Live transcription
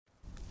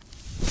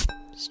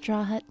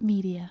Straw Hut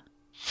Media.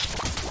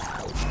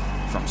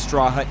 From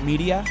Straw Hut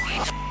Media,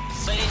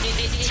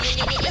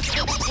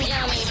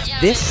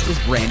 this is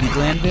Brandy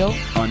Glanville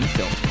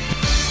Unfiltered.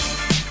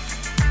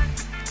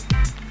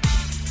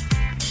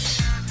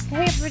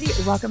 Hey everybody,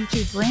 welcome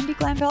to Brandy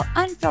Glanville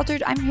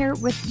Unfiltered. I'm here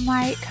with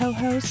my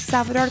co-host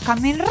Salvador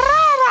Caminera.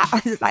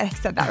 I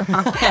said that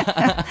wrong.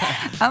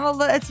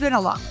 It's been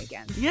a long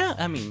weekend. Yeah.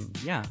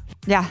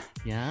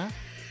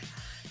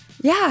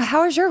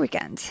 How was your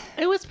weekend?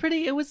 It was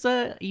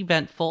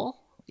eventful.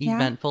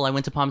 Yeah. I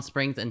went to Palm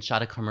Springs and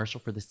shot a commercial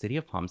for the city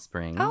of Palm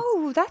Springs.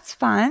 Oh, that's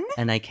fun.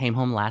 And I came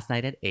home last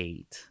night at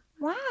 8.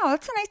 Wow,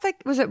 that's a nice,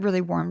 was it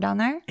really warm down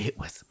there? It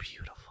was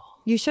beautiful.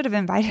 You should have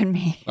invited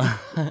me.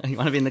 You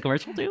want to be in the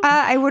commercial too?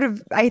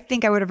 I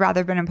think I would have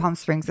rather been in Palm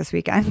Springs this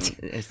weekend.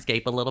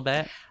 Escape a little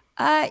bit?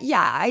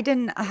 Yeah, I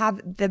didn't have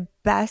the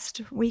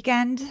best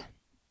weekend.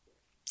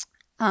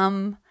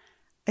 I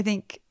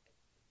think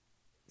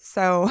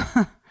so.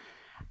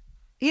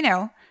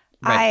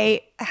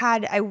 Right.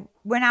 I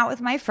went out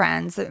with my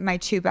friends, my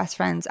two best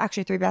friends,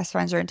 actually 3 best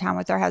friends are in town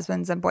with their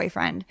husbands and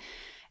boyfriend.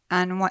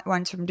 And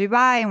one's from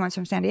Dubai and one's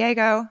from San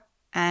Diego.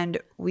 And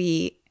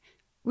we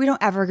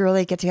don't ever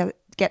really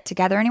get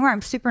together anymore.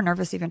 I'm super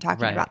nervous even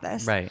talking about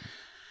this. Right.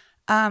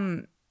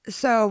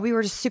 So we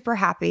were just super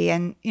happy.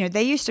 And,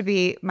 they used to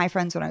be my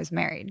friends when I was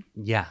married.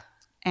 Yeah.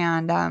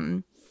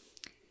 And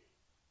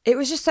it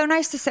was just so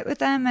nice to sit with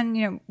them.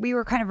 And, we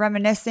were kind of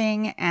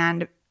reminiscing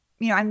and,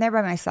 I'm there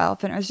by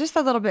myself. And it was just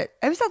a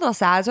little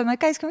sad. So I'm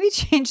like, guys, can we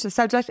change the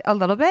subject a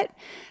little bit?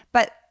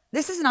 But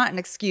this is not an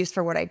excuse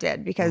for what I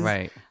did because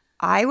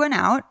I went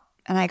out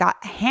and I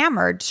got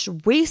hammered,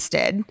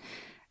 wasted.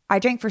 I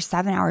drank for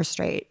 7 hours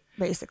straight,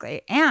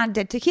 basically, and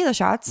did tequila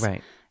shots.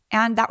 Right.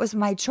 And that was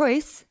my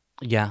choice.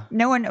 Yeah.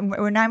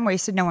 When I'm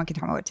wasted, no one can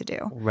tell me what to do.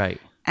 Right.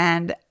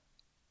 And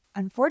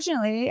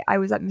unfortunately, I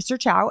was at Mr.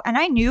 Chow, and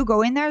I knew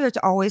going there, there's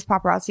always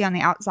paparazzi on the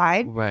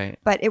outside. Right.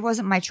 But it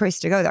wasn't my choice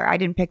to go there. I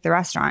didn't pick the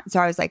restaurant. So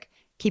I was like,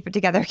 keep it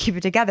together,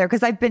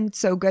 because I've been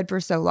so good for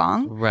so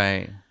long.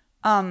 Right.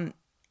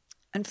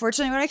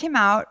 Unfortunately, when I came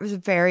out, I was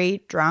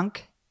very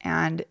drunk,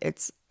 and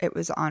it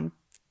was on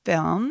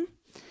film.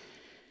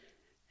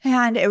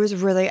 And it was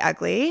really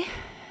ugly.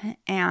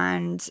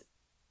 And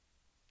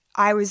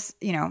I was,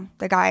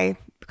 the guy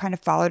kind of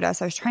followed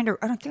us. I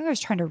don't think I was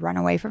trying to run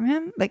away from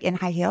him, like in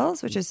high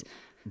heels, which is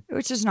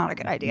not a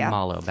good idea.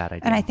 Bad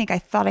idea. And I think I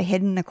thought I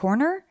hid in the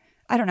corner.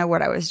 I don't know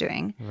what I was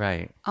doing.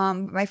 Right.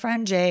 My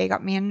friend Jay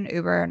got me in an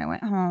Uber and I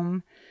went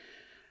home.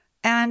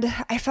 And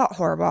I felt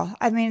horrible.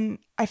 I mean,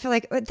 I feel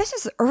like this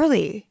is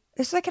early.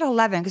 It's like at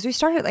 11 because we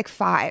started at like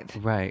 5.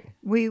 Right.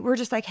 We were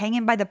just like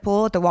hanging by the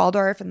pool at the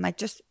Waldorf and like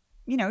just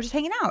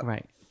hanging out.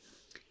 Right.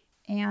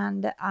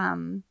 And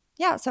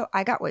so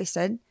I got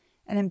wasted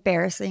and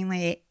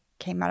embarrassingly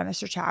came out of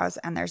Mr. Chow's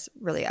and there's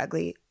really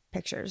ugly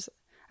pictures.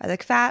 I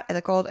look fat, I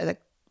look old, I look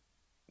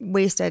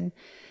wasted.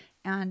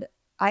 And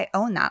I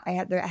own that. I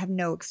have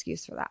no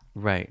excuse for that.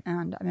 Right.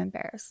 And I'm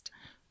embarrassed.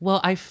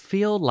 Well, I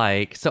feel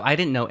like, so I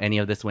didn't know any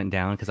of this went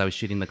down because I was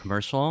shooting the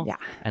commercial. Yeah.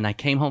 And I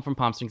came home from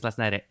Palm Springs last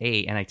night at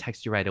 8 and I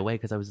texted you right away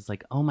because I was just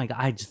like, oh my God,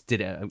 I just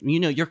did it.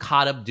 You're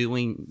caught up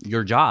doing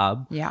your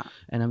job. Yeah.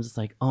 And I'm just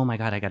like, oh my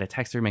God, I got to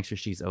text her, make sure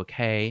she's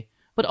okay.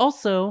 But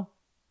also,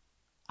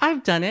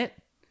 I've done it.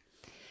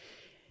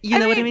 You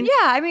know what I mean? Yeah.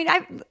 I mean,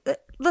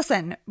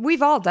 listen,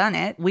 we've all done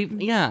it.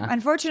 Yeah.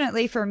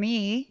 Unfortunately for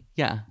me,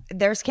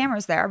 there's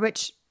cameras there,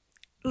 which...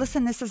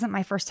 Listen, this isn't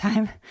my first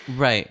time.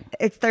 Right.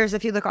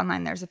 If you look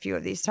online, there's a few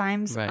of these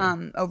times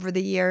over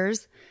the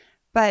years.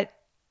 But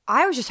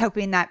I was just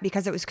hoping that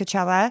because it was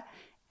Coachella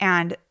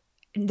and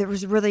there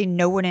was really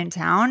no one in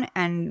town,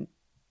 and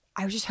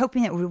I was just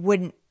hoping that we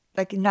wouldn't,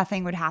 like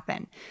nothing would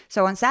happen.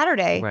 So on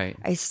Saturday,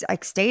 I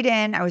stayed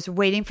in. I was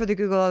waiting for the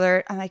Google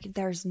alert. I'm like,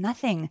 there's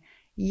nothing.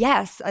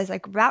 Yes. I was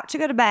like about to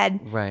go to bed.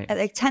 Right. At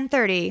like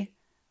 10:30,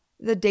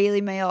 the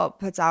Daily Mail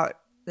puts out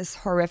this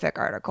horrific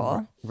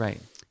article.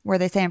 Right. Where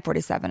they say I'm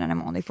 47 and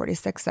I'm only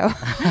 46. So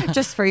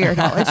just for your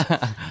knowledge.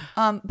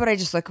 But I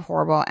just look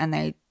horrible. And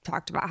they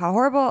talked about how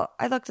horrible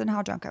I looked and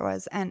how drunk I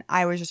was. And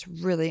I was just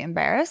really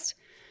embarrassed.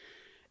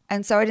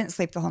 And so I didn't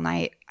sleep the whole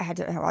night.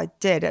 I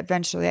did.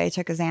 Eventually I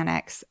took a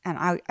Xanax and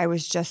I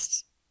was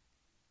just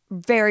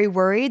very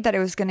worried that it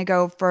was going to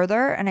go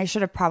further. And I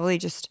should have probably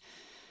just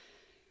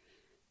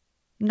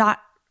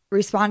not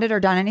responded or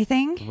done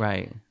anything.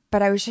 Right.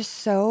 But I was just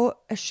so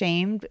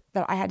ashamed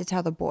that I had to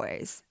tell the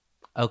boys.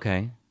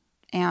 Okay.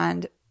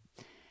 And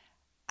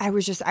I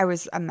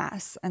was a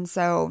mess. And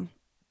so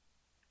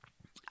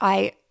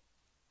I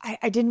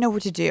didn't know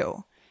what to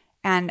do.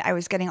 And I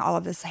was getting all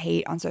of this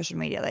hate on social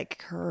media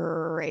like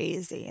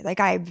crazy.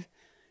 Like I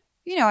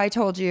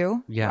told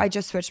you, I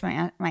just switched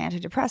my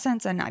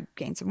antidepressants and I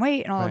gained some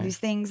weight and all of these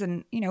things.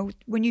 And,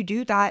 when you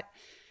do that,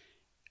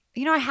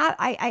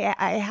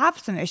 I have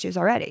some issues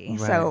already.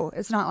 Right. So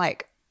it's not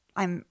like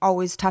I'm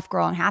always tough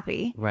girl and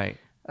happy. Right.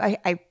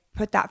 I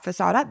put that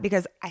facade up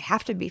because I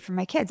have to be for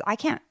my kids. I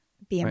can't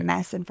be a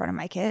mess in front of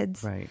my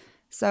kids. Right.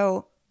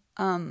 So,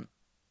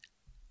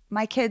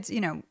 my kids,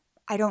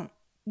 I don't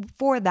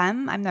for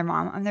them, I'm their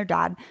mom, I'm their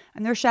dad,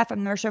 I'm their chef,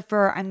 I'm their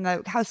chauffeur, I'm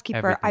the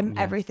housekeeper, I'm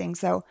everything.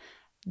 So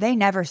they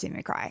never see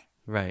me cry.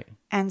 Right.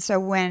 And so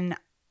when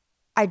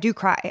I do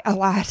cry a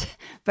lot,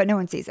 but no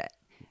one sees it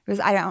because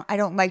I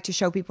don't like to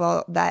show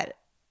people that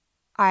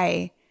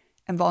I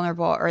am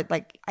vulnerable or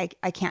like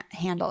I can't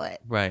handle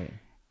it. Right.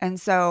 And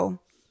so,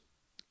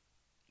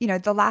 you know,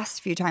 the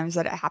last few times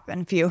that it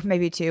happened,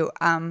 maybe two,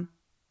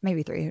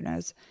 maybe three, who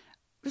knows,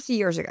 it was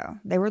years ago.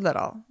 They were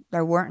little.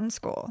 They weren't in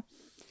school.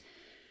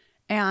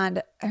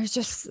 And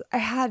I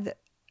had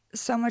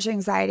so much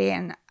anxiety,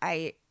 and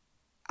I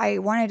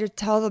wanted to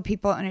tell the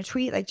people in a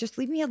tweet, like, just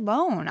leave me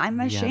alone. I'm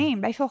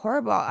ashamed. I feel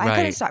horrible. I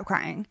couldn't stop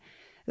crying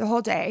the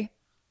whole day.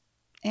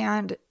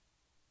 And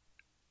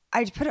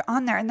I put it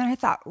on there, and then I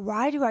thought,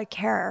 why do I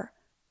care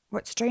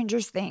what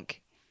strangers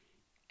think?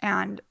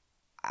 And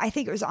I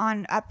think it was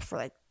up for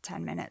like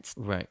 10 minutes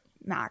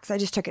max. I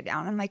just took it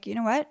down. I'm like, you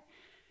know what?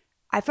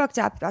 I fucked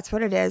up. That's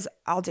what it is.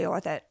 I'll deal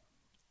with it.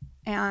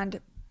 And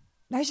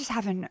I was just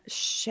having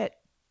shit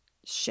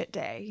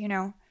day, you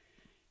know?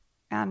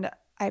 And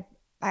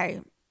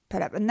I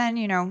put up, and then,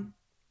 you know,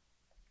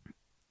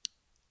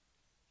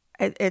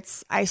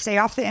 I stayed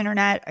off the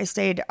internet. I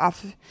stayed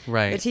off the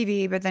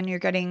TV, but then you're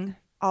getting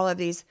all of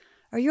these,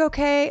 are you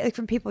okay? Like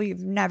from people you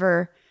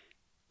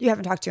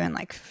haven't talked to in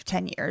like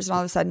 10 years. And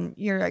all of a sudden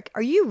you're like,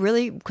 are you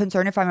really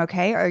concerned if I'm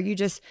okay? Or are you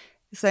just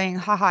saying,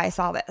 haha, I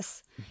saw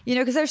this, you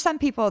know? Cause there's some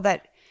people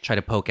that try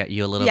to poke at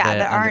you a little bit. Yeah.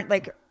 That aren't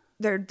like,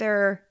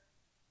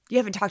 you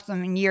haven't talked to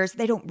them in years.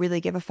 They don't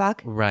really give a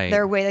fuck. Right.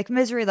 They're way like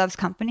misery loves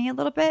company a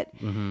little bit.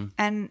 Mm-hmm.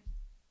 And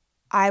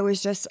I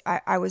was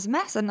I was a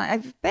mess, and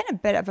I've been a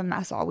bit of a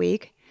mess all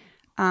week.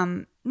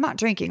 Not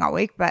drinking all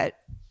week, but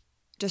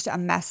just a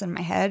mess in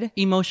my head.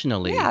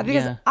 Emotionally. Yeah,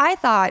 because I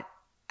thought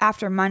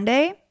after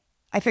Monday,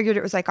 I figured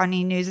it was like on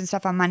E! News and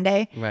stuff on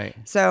Monday. Right.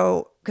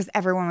 So, because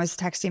everyone was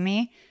texting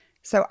me.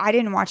 So I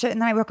didn't watch it. And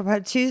then I woke up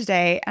on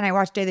Tuesday and I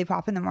watched Daily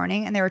Pop in the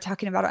morning, and they were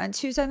talking about it on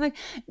Tuesday. I'm like,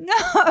 no,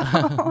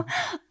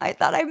 I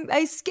thought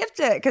I skipped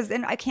it because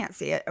then I can't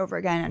see it over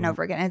again and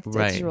over again. It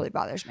just really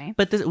bothers me.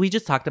 But we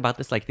just talked about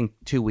this, like, I think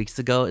 2 weeks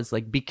ago. It's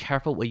like, be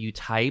careful what you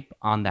type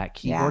on that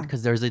keyboard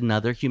because there's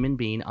another human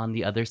being on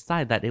the other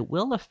side that it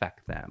will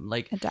affect them.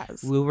 Like, it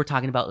does. We were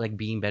talking about like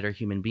being better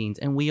human beings,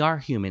 and we are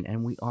human,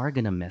 and we are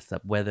going to mess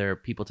up, whether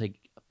people take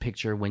a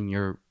picture when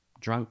you're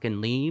drunk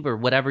and leave or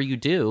whatever you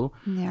do.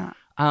 Yeah.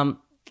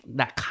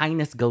 That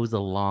kindness goes a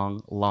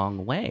long,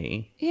 long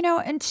way. You know,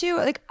 and two,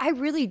 like, I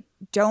really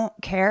don't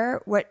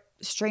care what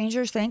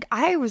strangers think.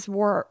 I was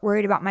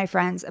worried about my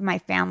friends and my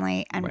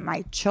family and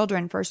my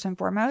children first and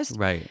foremost.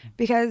 Right.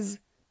 Because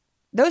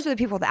those are the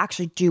people that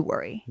actually do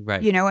worry.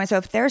 Right. You know, and so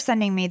if they're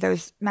sending me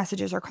those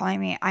messages or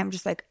calling me, I'm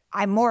just like,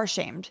 I'm more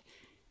ashamed.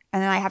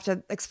 And then I have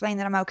to explain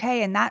that I'm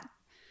okay. And that,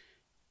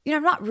 you know,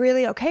 I'm not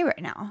really okay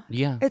right now.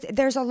 Yeah.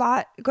 There's a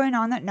lot going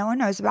on that no one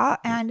knows about.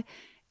 And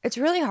it's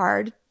really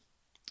hard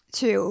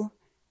to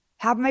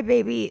have my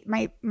baby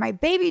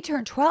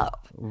turn 12.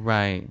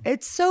 Right.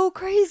 It's so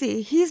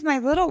crazy. He's my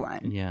little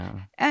one. Yeah.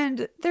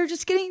 And they're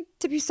just getting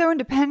to be so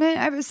independent.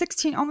 I have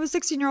a almost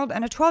 16-year-old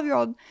and a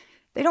 12-year-old.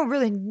 They don't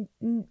really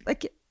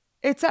like,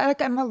 it's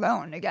like I'm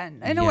alone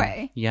again in a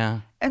way.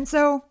 Yeah. And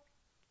so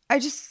I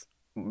just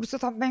was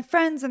with all my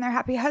friends and their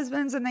happy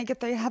husbands, and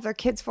they have their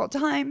kids full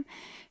time.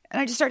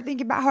 And I just started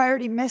thinking about how I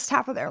already missed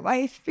half of their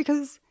life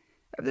because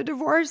of the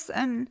divorce.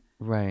 And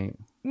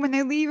when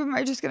they leave, am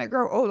I just going to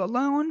grow old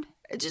alone?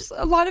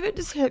 A lot of it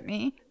just hit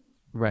me.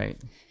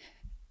 Right.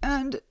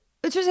 And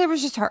it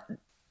was just hard.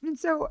 And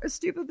so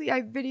stupidly,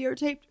 I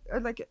videotaped,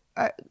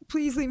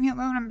 please leave me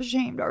alone. I'm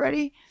ashamed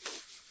already.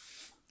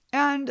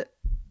 And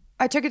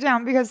I took it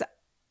down because,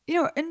 you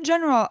know, in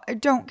general, I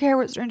don't care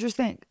what strangers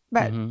think,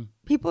 but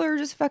people are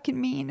just fucking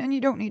mean, and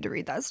you don't need to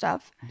read that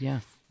stuff.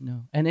 Yeah.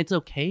 No. And it's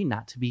okay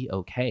not to be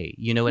okay.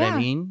 You know what I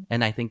mean?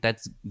 And I think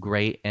that's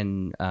great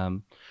and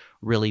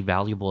really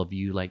valuable of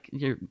you. Like,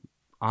 you're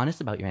honest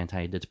about your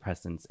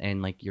antidepressants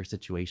and like your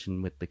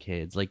situation with the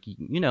kids. Like,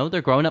 you know,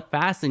 they're growing up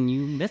fast and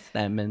you miss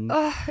them. And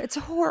it's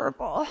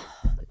horrible.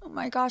 Oh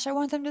my gosh, I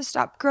want them to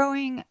stop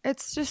growing.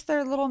 It's just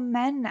they're little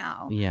men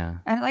now. Yeah.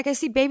 And like I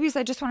see babies,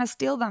 I just want to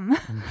steal them.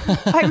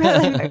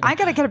 I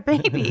gotta get a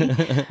baby.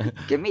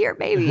 Give me your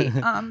baby.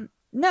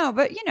 No,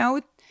 but you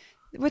know,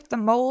 with the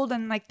mold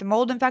and like the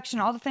mold infection,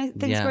 all the things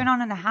going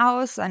on in the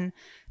house, and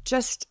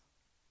just,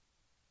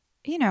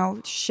 you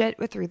know, shit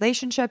with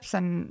relationships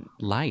and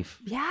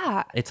life.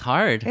 Yeah. It's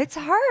hard. It's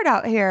hard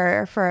out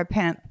here for a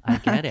pimp. I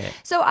get it.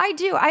 So I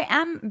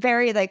am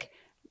very like,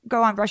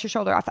 go on, brush your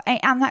shoulder off. I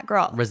am that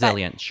girl.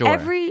 Resilient, sure.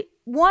 Every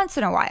once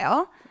in a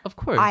while, of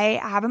course, I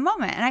have a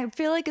moment, and I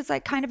feel like it's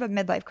like kind of a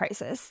midlife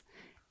crisis.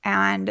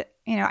 And,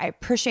 you know, I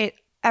appreciate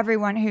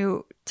everyone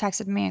who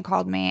texted me and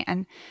called me.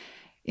 And,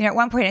 you know, at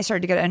one point I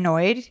started to get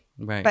annoyed.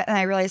 Right. But then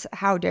I realized,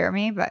 how dare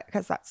me? But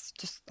because that's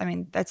just, I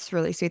mean, that's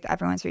really sweet that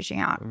everyone's reaching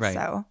out. Right.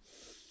 So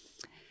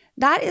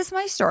that is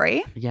my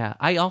story. Yeah.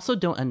 I also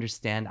don't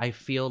understand. I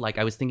feel like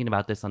I was thinking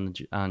about this on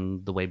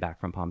the way back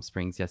from Palm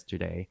Springs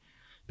yesterday.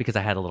 because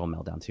I had a little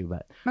meltdown too,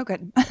 but Oh,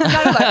 good. I'm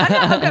not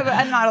alone.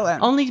 I'm not alone.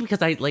 only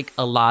because I like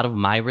a lot of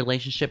my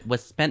relationship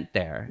was spent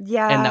there.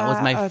 Yeah. And that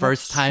was my Oh,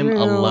 first that's time true.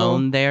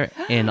 alone there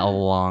in a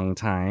long I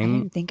time.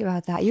 didn't think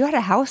about that. You had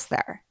a house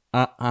there.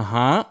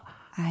 Uh-huh.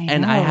 I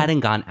And I know. hadn't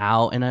gone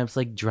out, and I was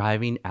like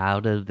driving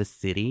out of the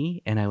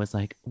city, and I was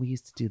like, we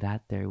used to do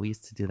that there. We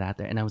used to do that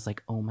there. And I was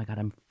like, oh my God,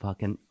 I'm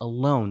fucking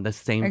alone. The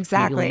same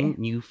Exactly.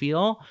 feeling you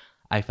feel,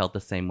 I felt the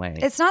same way.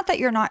 It's not that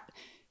you're not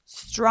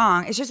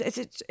strong. It's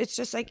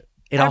just like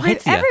It all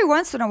hits ya. every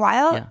once in a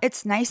while, Yeah.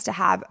 it's nice to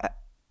have.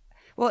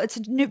 It's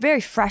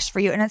very fresh for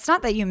you, and it's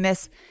not that you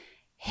miss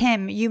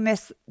him. You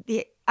miss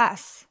the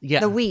us, Yeah.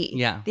 the we,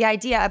 Yeah. the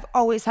idea of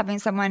always having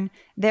someone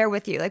there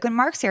with you. Like when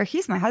Mark's here,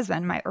 he's my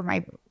husband, my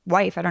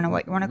wife. I don't know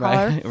what you want to call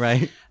her,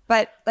 Right.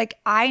 but like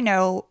I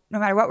know no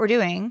matter what we're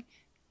doing,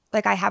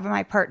 like I have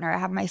my partner, I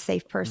have my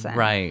safe person,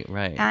 Right.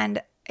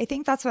 and I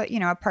think that's what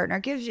a partner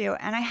gives you.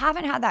 And I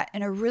haven't had that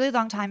in a really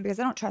long time because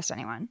I don't trust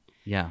anyone.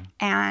 Yeah.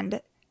 And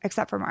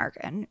except for Mark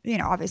and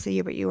obviously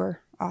you, but you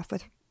were off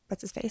with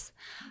what's his face.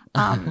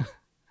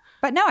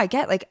 But no, I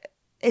get like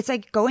it's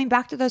like going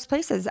back to those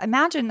places.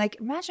 Imagine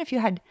if you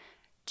had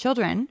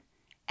children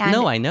and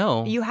No, I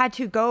know. you had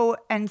to go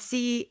and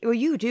see. Well,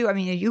 you do. I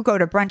mean, you go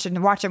to brunch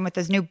and watch him with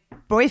his new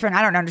boyfriend.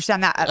 I don't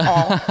understand that at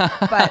all,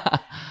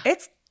 but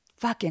it's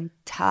fucking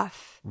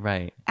tough.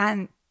 Right.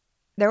 And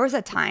there was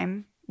a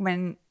time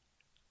when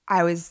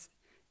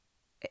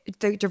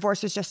the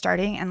divorce was just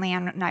starting and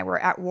Leanne and I were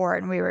at war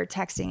and we were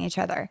texting each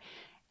other.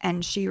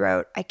 And she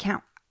wrote, I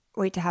can't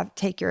wait to I've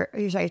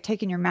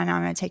taken your man out,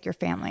 I'm going to take your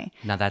family.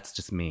 Now that's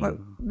just me. Well,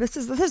 this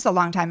is a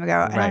long time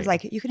ago. And I was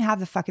Right. like, you can have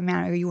the fucking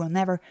man, or you will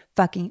never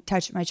fucking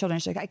touch my children.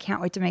 She's like, I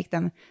can't wait to make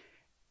them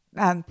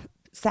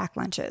sack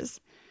lunches.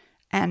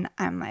 And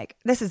I'm like,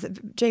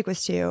 Jake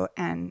was 2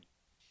 and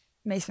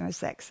Mason was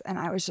 6. And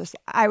I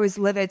was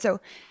livid.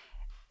 So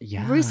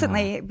Yeah.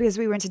 recently, because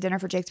we went to dinner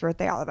for Jake's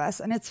birthday, all of us,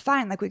 and it's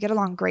fine. Like we get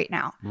along great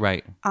now.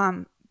 Right.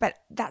 But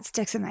that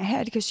sticks in my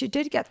head because she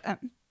did get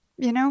them,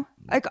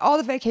 like all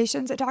the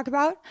vacations I talk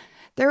about,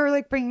 they were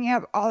like bringing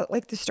up all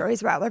like the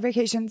stories about their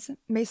vacations,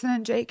 Mason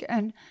and Jake.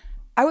 And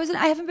I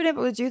haven't been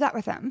able to do that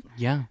with them.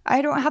 Yeah.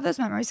 I don't have those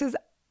memories because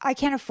I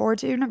can't afford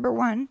to. Number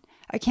one,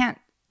 I can't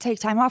take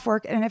time off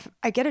work. And if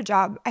I get a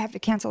job, I have to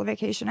cancel a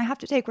vacation. I have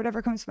to take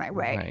whatever comes my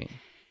way. Right.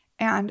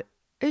 And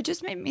it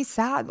just made me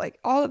sad. Like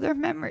all of their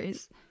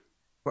memories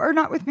were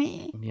not with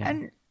me. Yeah.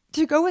 And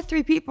to go with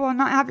 3 people and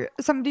not have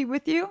somebody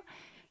with you.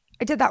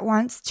 I did that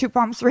once, 2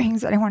 Palm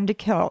Springs, and I wanted to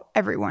kill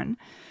everyone.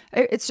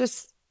 It's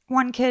just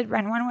one kid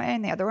ran one way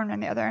and the other one ran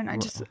the other. And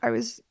it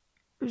was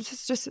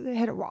just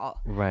hit a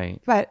wall.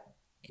 Right. But,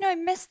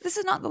 this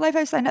is not the life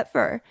I signed up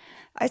for.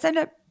 I signed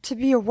up to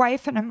be a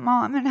wife and a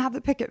mom and have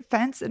the picket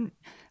fence and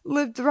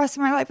live the rest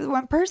of my life with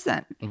one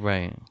person.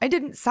 Right. I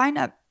didn't sign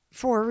up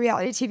for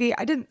reality TV.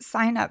 I didn't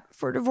sign up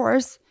for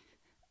divorce.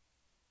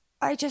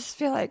 I just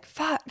feel like,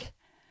 fuck.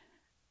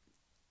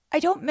 I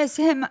don't miss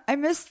him. I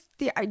miss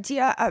the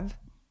idea of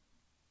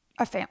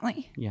a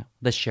family. Yeah.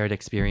 The shared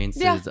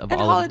experiences of and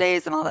all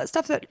holidays and all that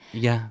stuff that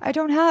I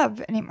don't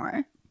have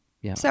anymore.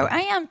 Yeah. So I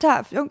am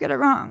tough. Don't get it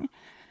wrong.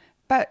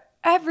 But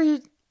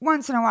every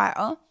once in a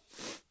while,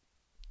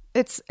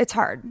 it's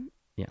hard.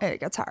 Yeah. It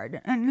gets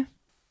hard. And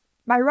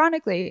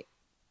ironically,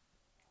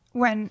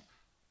 when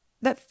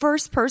the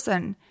first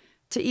person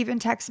to even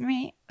text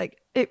me, like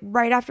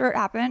right after it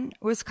happened,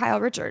 was Kyle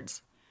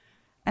Richards.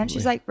 And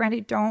she's like,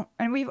 Brandy, don't.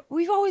 And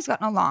we've always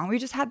gotten along. We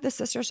just had the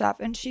sister stuff.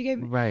 And she gave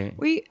me, Right.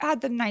 we had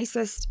the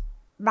nicest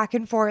back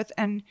and forth.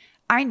 And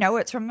I know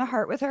it's from the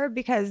heart with her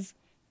because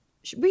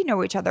we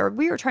know each other.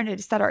 We were trying to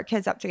set our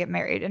kids up to get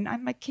married. And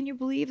I'm like, can you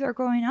believe they're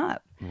growing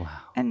up? Wow.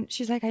 And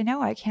she's like, I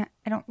know, I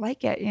don't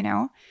like it,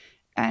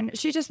 And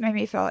she just made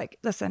me feel like,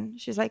 listen,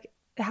 she's like,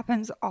 it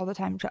happens all the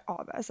time to all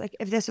of us. Like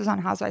if this was on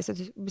Housewives,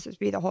 this would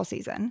be the whole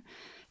season,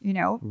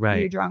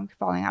 Right. you drunk,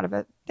 falling out of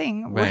a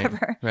thing, Right.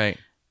 whatever. Right.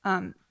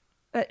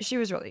 But she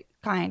was really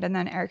kind. And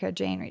then Erica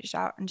Jane reached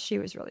out and she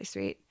was really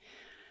sweet.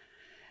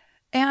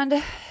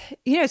 And,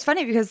 it's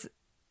funny because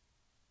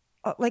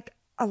like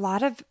a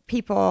lot of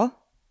people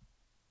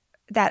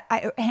that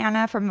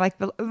Hannah from like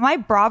my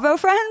Bravo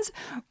friends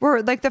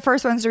were like the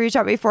first ones to reach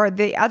out before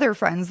the other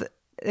friends.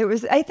 It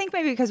was, I think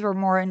maybe because we're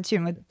more in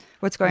tune with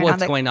what's going on.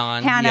 Like going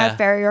on. Hannah Yeah.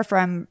 Ferrier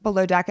from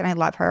Below Deck, and I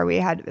love her. We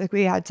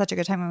had such a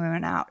good time when we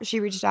went out. She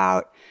reached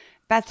out.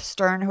 Beth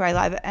Stern, who I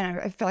love, and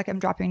I feel like I'm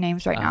dropping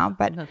names right now,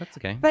 but No, that's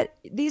okay. But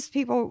these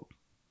people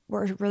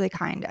were really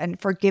kind and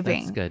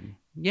forgiving. That's good.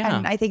 Yeah.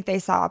 And I think they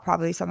saw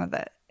probably some of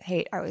the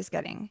hate I was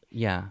getting.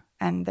 Yeah.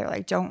 And they're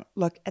like, don't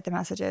look at the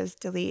messages,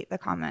 delete the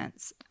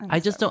comments. And I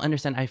just don't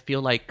understand. I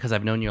feel like, because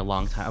I've known you a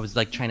long time, I was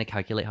like trying to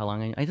calculate how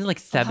long I did like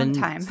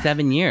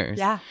 7 years.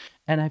 Yeah.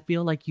 And I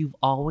feel like you've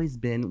always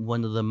been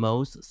one of the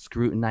most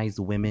scrutinized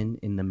women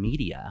in the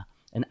media.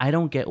 And I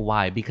don't get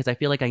why, because I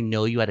feel like I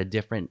know you at a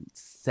different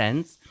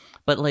sense,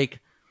 but like,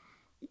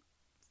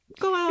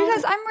 go out.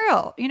 Because I'm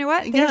real. You know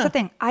what? Here's the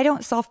thing. I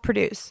don't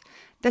self-produce.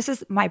 This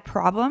is my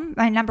problem,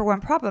 my number one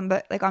problem.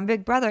 But like on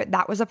Big Brother,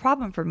 that was a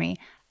problem for me.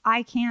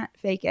 I can't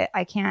fake it.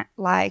 I can't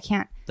lie. I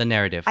can't. The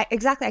narrative.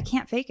 Exactly. I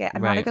can't fake it.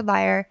 I'm not a good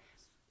liar.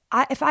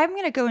 If I'm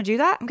going to go and do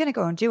that, I'm going to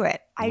go and do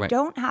it. I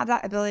don't have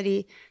that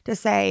ability to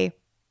say,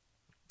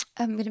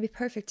 I'm going to be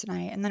perfect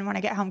tonight. And then when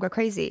I get home, go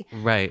crazy.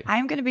 Right.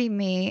 I'm going to be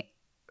me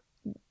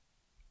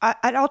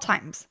at all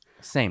times.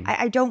 Same.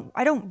 I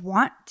don't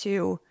want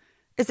to.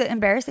 Is it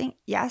embarrassing?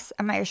 Yes.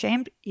 Am I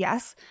ashamed?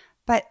 Yes.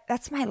 But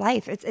that's my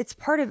life. It's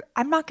part of,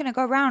 I'm not going to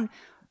go around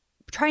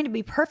trying to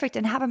be perfect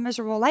and have a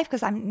miserable life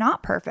because I'm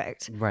not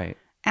perfect. Right.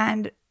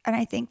 And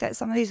I think that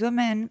some of these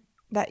women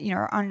that,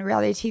 are on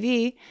reality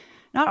TV,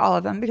 not all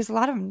of them, because a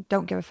lot of them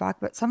don't give a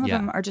fuck, but some of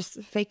them are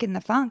just faking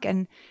the funk.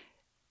 And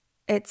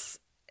that's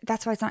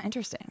why it's not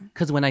interesting.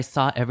 Because when I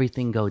saw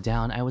everything go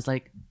down, I was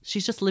like,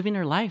 she's just living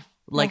her life.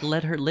 Like,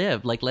 let her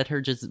live. Like, let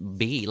her just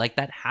be. Like,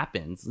 that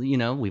happens.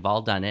 We've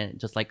all done it,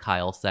 just like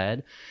Kyle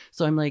said.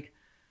 So I'm like,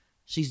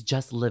 she's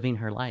just living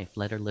her life.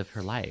 Let her live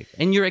her life.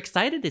 And you're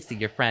excited to see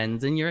your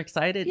friends, and you're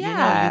excited, you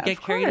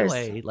get carried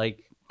away.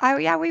 Like,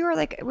 we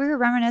were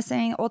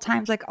reminiscing old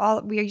times. Like,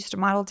 we used to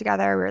model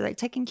together. We were like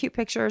taking cute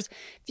pictures.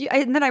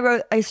 And then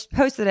I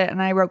posted it,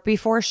 and I wrote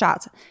before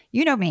shots.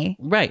 You know me,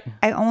 right?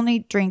 I only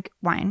drink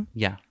wine.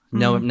 Yeah,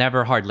 no,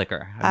 never hard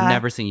liquor. I've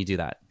never seen you do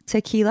that.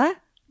 Tequila.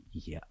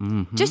 Yeah.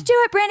 Just do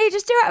it, Brandy.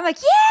 Just do it. I'm like,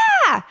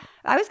 yeah.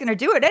 I was going to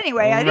do it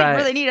anyway. I didn't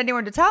really need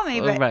anyone to tell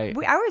me, but I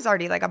was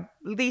already like at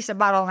least a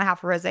bottle and a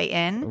half of rosé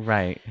in.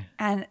 Right.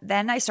 And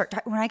then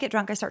when I get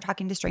drunk, I start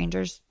talking to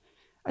strangers.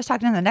 I was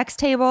talking to the next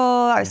table.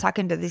 I was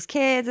talking to these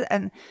kids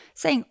and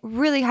saying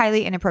really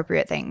highly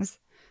inappropriate things.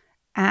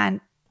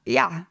 And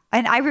and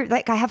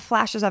I have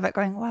flashes of it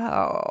going,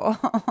 whoa,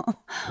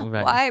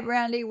 why,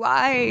 Brandy?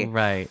 Why?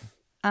 Right.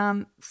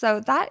 So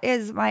that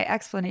is my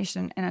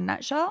explanation in a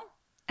nutshell.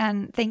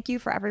 And thank you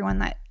for everyone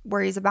that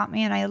worries about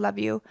me. And I love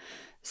you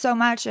so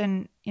much.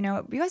 And,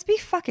 you guys be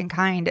fucking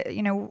kind.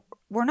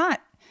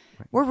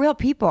 We're real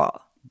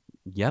people.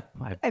 Yep.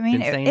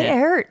 It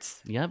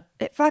hurts. Yep.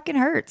 It fucking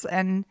hurts.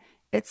 And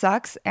it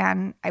sucks.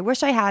 And I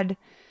wish I had,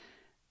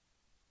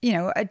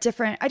 I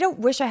don't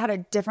wish I had a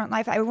different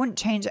life. I wouldn't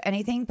change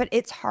anything, but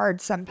it's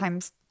hard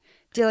sometimes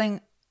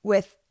dealing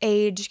with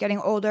age, getting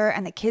older,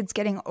 and the kids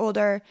getting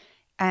older,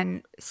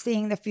 and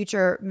seeing the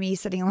future me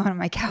sitting alone on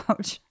my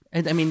couch.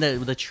 And I mean,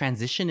 the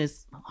transition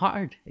is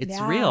hard. It's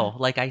real.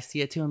 Like, I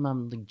see it too.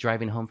 I'm like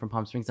driving home from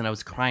Palm Springs, and I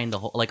was crying the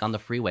whole, like, on the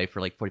freeway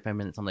for like 45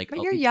 minutes. I'm like, but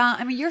you're young.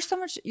 I mean, you're so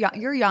much,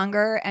 you're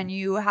younger, and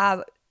you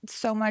have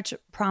so much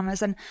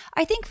promise. And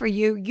I think for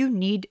you, you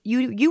needed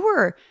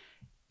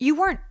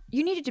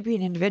to be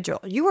an individual.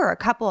 You were a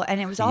couple, and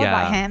it was all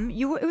about him.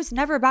 It was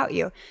never about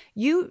you.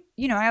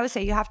 I always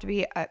say you have to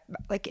be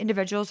like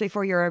individuals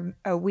before you're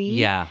a we.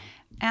 Yeah.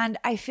 And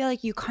I feel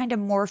like you kind of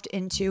morphed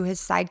into his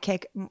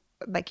sidekick.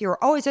 Like, you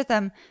were always with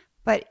him,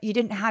 but you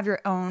didn't have your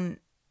own,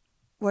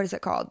 what is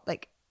it called?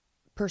 Like,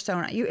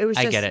 persona. It was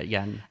just, I get it,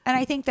 yeah. And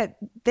I think that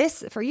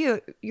this, for you,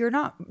 you're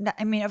not,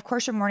 I mean, of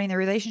course you're mourning the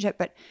relationship,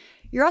 but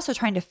you're also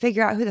trying to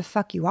figure out who the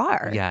fuck you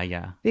are. Yeah,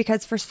 yeah.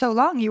 Because for so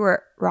long you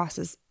were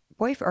Ross's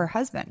boyfriend or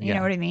husband, you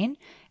know what I mean?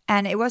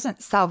 And it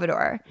wasn't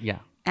Salvador. Yeah.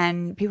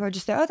 And people are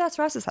just say, oh, that's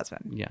Ross's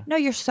husband. Yeah. No,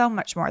 you're so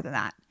much more than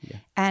that. Yeah.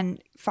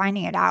 And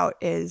finding it out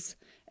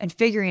and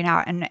figuring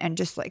out and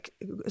just like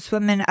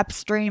swimming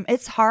upstream.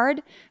 It's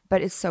hard,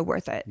 but it's so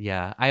worth it.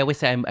 Yeah. I always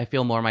say I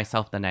feel more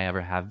myself than I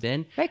ever have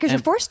been. Right, because you're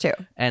forced to.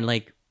 And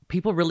like,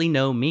 people really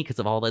know me because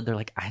of all that. They're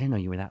like, I didn't know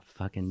you were that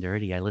fucking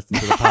dirty. I listened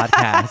to the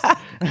podcast.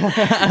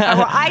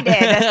 Well, I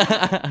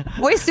did.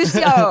 Muy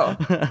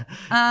sucio.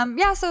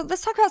 Yeah, so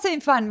let's talk about something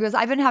fun, because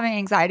I've been having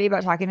anxiety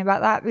about talking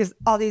about that, because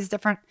all these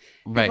different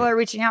people are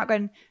reaching out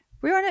going,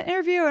 we want an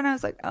interview. And I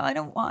was like, oh, I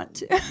don't want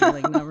to.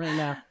 Like, not really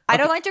now. Okay. I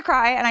don't like to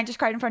cry, and I just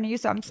cried in front of you,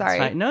 so I'm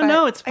sorry.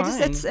 No, it's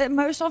fine. It's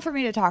emotional for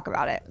me to talk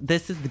about it.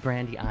 This is the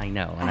Brandy I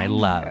know and I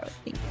love.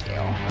 Thank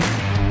you.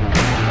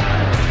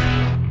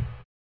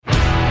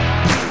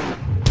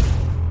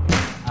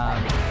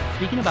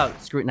 Speaking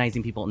about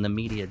scrutinizing people in the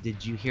media,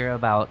 did you hear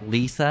about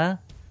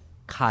Lisa,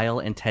 Kyle,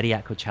 and Teddy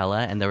at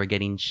Coachella, and they were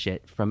getting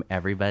shit from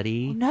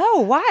everybody? No,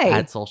 why?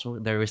 At social,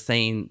 they were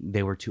saying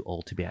they were too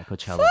old to be at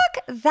Coachella.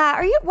 Fuck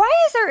that. Why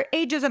is there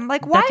ageism?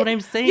 Like, why? That's what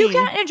I'm saying. You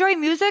can't enjoy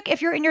music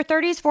if you're in your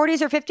 30s,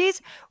 40s, or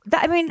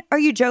 50s? Are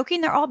you joking?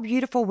 They're all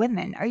beautiful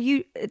women.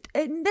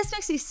 This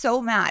makes me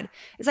so mad.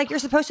 It's like you're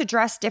supposed to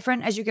dress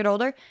different as you get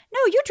older. No,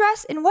 you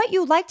dress in what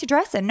you like to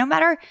dress in, no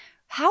matter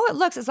how it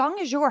looks, as long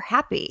as you're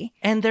happy.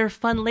 And they're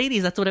fun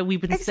ladies. That's what we've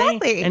been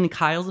saying. And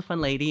Kyle's a fun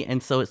lady.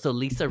 And so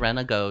Lisa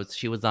Rinna goes,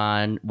 she was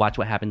on Watch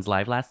What Happens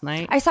Live last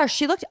night. I saw her.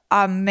 She looked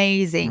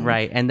amazing.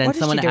 Right. And then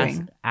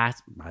someone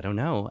asked, I don't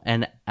know.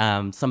 And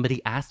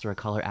somebody asked her, a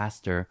caller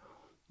asked her,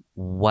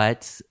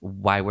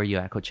 why were you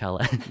at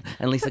Coachella?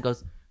 And Lisa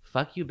goes,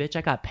 fuck you, bitch.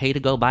 I got paid to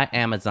go buy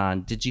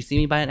Amazon. Did you see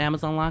me buy an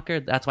Amazon locker?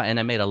 That's why. And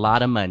I made a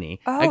lot of money.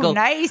 Oh, I go,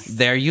 nice.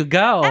 There you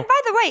go. And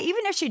by the way,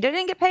 even if she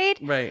didn't get paid.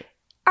 Right.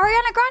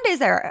 Ariana Grande's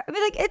there. I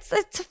mean, like, it's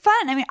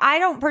fun. I mean, I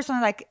don't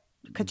personally like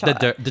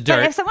Coachella. The dirt.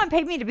 But if someone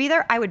paid me to be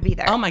there, I would be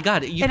there. Oh my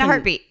God. In a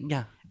heartbeat.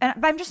 Yeah.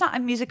 But I'm just not a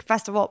music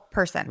festival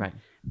person. Right.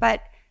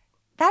 But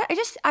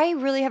I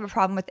really have a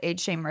problem with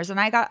age shamers, and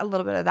I got a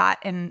little bit of that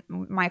in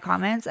my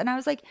comments, and I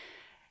was like,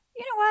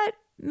 you know what?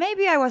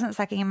 Maybe I wasn't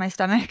sucking in my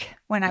stomach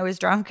when I was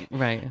drunk.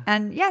 Right.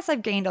 And yes,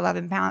 I've gained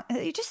 11 pounds.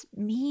 You just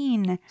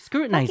mean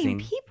scrutinizing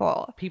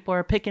people. People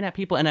are picking at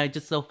people. And it's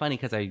just so funny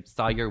because I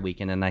saw your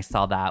weekend and I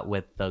saw that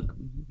with the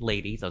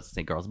ladies. I was going to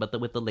say girls, but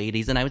with the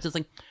ladies. And I was just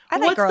like, I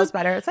like girls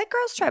better. It's like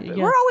girls trip. Yeah.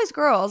 We're always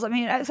girls. I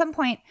mean, at some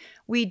point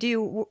we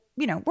do,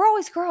 we're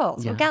always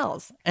girls. We're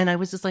gals. And I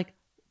was just like,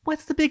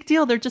 what's the big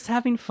deal? They're just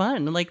having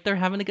fun. Like, they're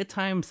having a good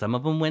time. Some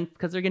of them went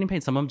because they're getting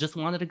paid. Some of them just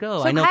wanted to go.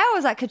 So I know Kyle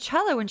was at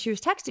Coachella when she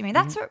was texting me.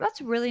 That's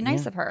really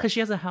nice of her. Because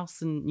she has a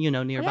house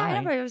nearby.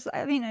 Yeah,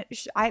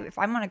 but if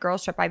I'm on a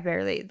girls trip, I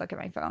barely look at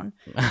my phone.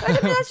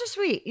 But, that's just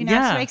sweet. It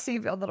makes me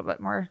feel a little bit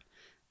more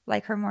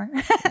like her more.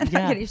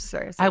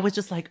 I was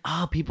just like,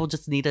 people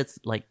just need to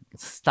like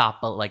stop,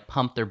 like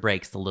pump their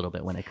brakes a little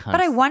bit when it comes.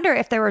 But I wonder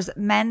if there was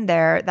men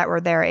there that were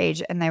their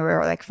age and they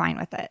were like fine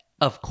with it.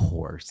 Of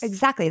course.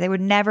 Exactly. They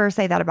would never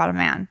say that about a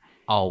man.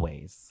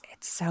 Always.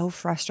 It's so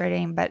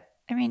frustrating. But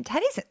I mean,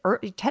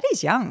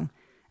 Teddy's young.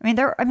 I mean,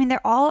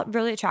 they're all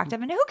really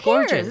attractive, and who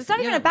cares? Gorgeous. It's not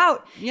even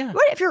about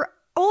what if you're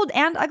old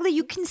and ugly,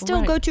 you can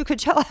still go to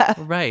Coachella.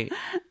 Right.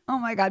 Oh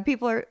my God,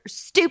 people are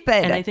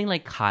stupid. And I think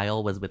like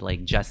Kyle was with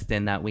like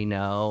Justin that we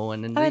know.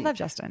 And I love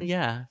Justin.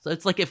 Yeah. So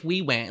it's like if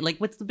we went, like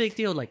what's the big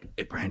deal? Like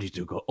if Brandy's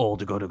too old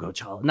to go to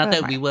Coachella. Not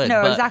that we would.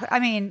 No, exactly. I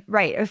mean,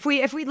 right. If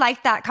we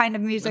like that kind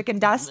of music and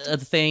dust. A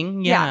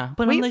thing, yeah.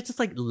 But I'm like, just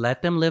like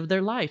let them live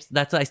their lives.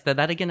 I said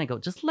that again. I go,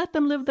 just let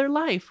them live their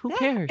life. Who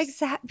cares?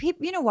 Exactly.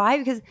 You know why?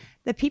 Because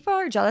the people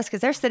are jealous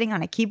because they're sitting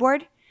on a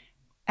keyboard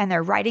and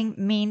they're writing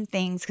mean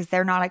things because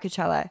they're not at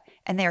Coachella,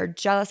 and they are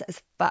jealous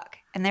as fuck.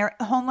 And they're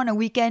home on a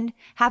weekend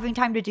having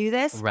time to do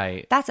this.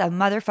 Right. That's a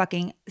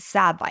motherfucking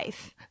sad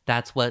life.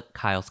 That's what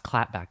Kyle's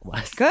clapback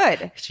was.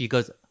 Good. She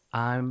goes,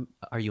 are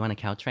you on a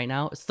couch right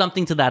now?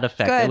 Something to that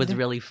effect. Good. It was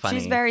really funny.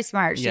 She's very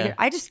smart.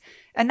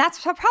 And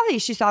that's probably,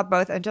 she saw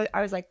both. And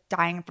I was like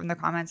dying from the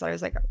comments. I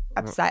was like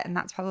upset. And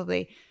that's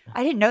probably,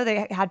 I didn't know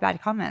they had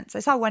bad comments. I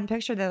saw one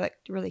picture. They're like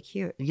really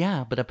cute.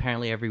 Yeah. But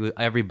apparently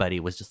everybody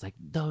was just like,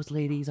 those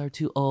ladies are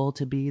too old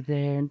to be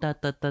there. And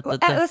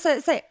Let's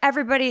say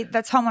everybody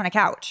that's home on a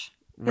couch.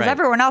 Because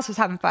everyone else was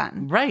having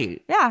fun.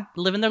 Right. Yeah.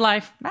 Living their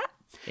life.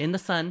 In the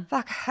sun.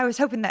 Fuck. I was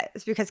hoping that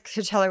it's because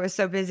Coachella was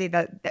so busy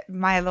that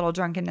my little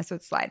drunkenness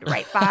would slide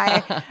right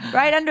by,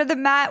 right under the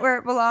mat where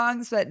it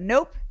belongs. But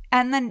nope.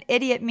 And then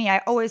idiot me.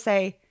 I always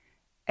say,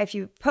 if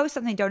you post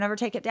something, don't ever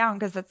take it down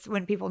because that's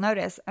when people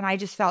notice. And I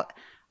just felt,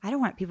 I don't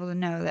want people to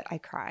know that I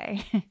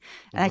cry. And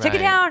I took it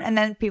down, and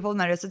then people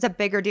noticed. It's a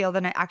bigger deal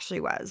than it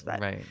actually was.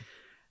 But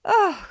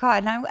oh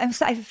God, and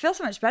I feel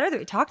so much better that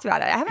we talked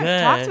about it. I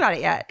haven't talked about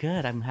it yet.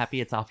 Good. I'm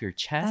happy it's off your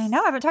chest. I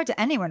know. I haven't talked to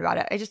anyone about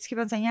it. I just keep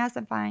on saying, yes,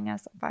 I'm fine.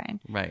 Yes, I'm fine.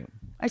 Right.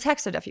 I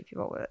texted a few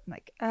people with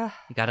like,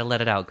 you got to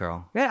let it out,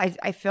 girl. Good.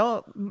 I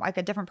feel like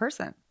a different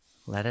person.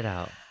 Let it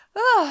out.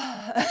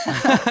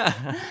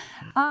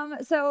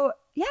 So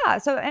yeah.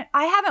 So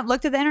I haven't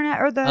looked at the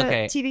internet or the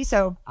TV.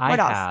 So what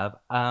else?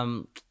 I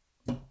have.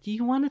 Do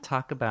you want to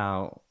talk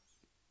about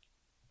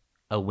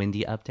a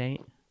Wendy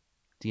update?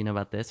 Do you know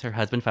about this? Her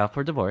husband filed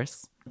for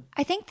divorce.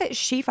 I think that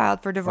she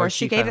filed for divorce.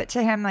 She gave it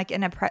to him like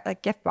in a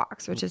gift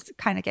box, which is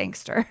kind of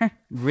gangster.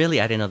 Really?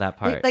 I didn't know that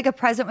part. Like a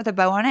present with a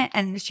bow on it,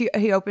 and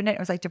he opened it. It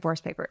was like divorce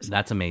papers.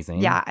 That's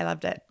amazing. Yeah, I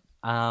loved it.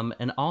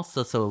 And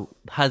also, so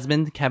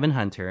husband Kevin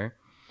Hunter,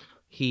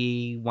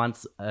 he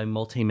wants a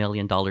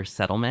multi-million-dollar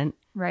settlement.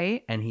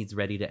 Right. And he's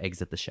ready to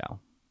exit the show.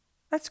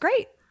 That's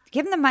great.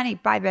 Give him the money.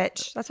 Bye,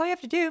 bitch. That's all you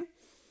have to do.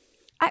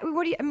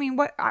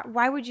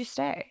 Why would you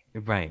stay?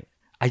 Right.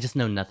 I just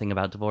know nothing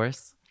about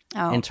divorce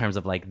in terms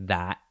of like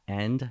that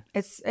end.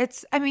 It's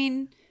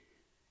ugly,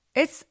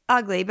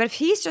 but if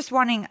he's just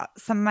wanting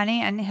some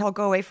money and he'll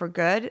go away for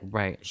good,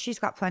 right? She's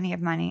got plenty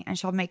of money and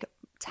she'll make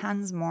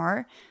tons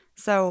more.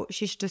 So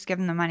she should just give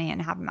him the money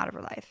and have him out of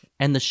her life.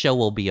 And the show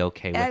will be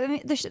okay with I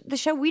mean, the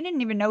show, we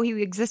didn't even know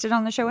he existed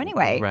on the show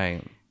anyway.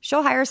 Right.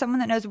 She'll hire someone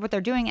that knows what they're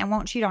doing and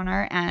won't cheat on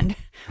her and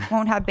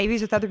won't have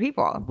babies with other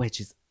people. Which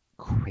is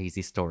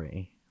crazy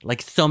story.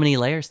 Like so many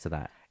layers to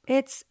that.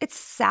 It's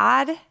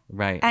sad.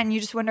 Right. And you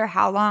just wonder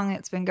how long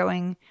it's been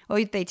going.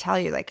 Well, they tell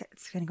you like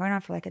it's been going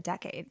on for like a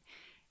decade.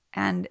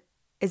 And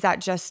is that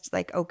just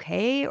like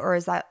okay? Or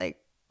is that like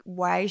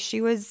why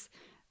she was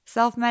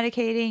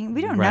self-medicating?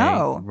 We don't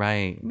know.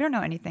 Right. We don't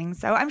know anything.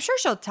 So I'm sure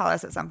she'll tell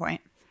us at some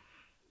point.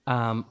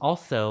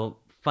 Also,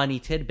 funny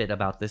tidbit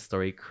about this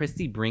story.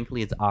 Christy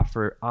Brinkley is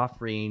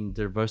offering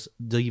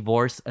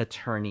divorce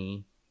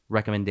attorney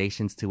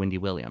recommendations to Wendy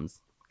Williams.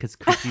 Because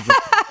Christy,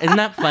 isn't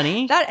that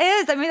funny? That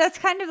is. I mean, that's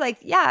kind of like,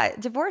 yeah,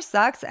 divorce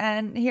sucks.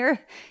 And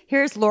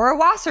here's Laura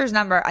Wasser's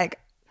number. Like,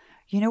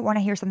 want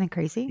to hear something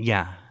crazy?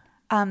 Yeah.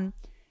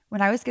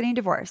 When I was getting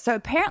divorced. So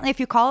apparently if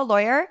you call a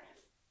lawyer,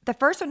 the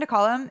first one to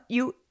call them,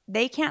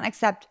 they can't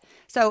accept.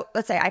 So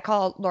let's say I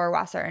call Laura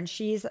Wasser and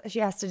she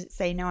has to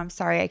say, no, I'm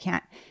sorry, I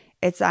can't.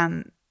 It's,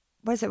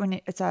 what is it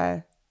when it's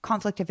a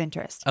conflict of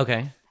interest?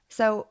 Okay.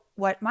 So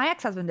what my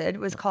ex-husband did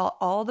was call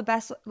all the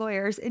best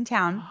lawyers in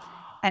town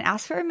and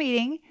ask for a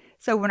meeting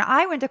So when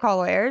I went to call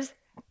lawyers,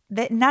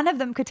 none of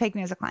them could take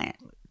me as a client.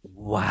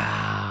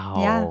 Wow.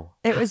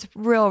 Yeah, it was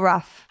real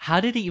rough. How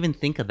did he even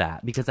think of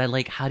that? Because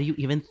how do you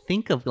even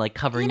think of like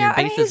covering your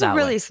bases he's that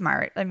really way?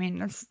 smart. I mean,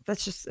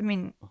 that's just, I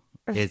mean,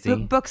 Is he?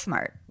 book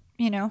smart,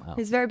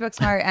 he's very book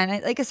smart. And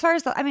as far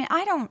as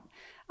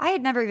I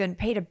had never even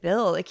paid a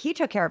bill. Like he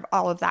took care of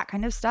all of that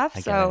kind of stuff.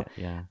 So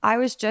yeah. I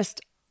was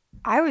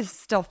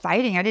still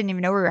fighting. I didn't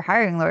even know we were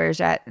hiring lawyers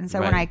yet. And so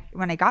when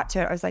I got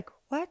to it, I was like,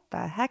 what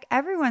the heck?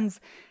 Everyone's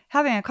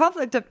having a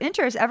conflict of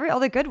interest, all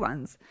the good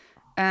ones.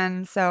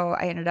 And so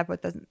I ended up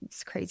with this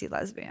crazy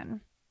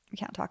lesbian we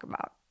can't talk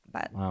about,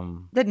 but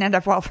didn't end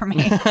up well for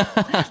me.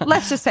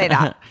 Let's just say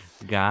that.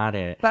 Got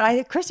it.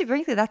 But Christy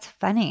Brinkley, that's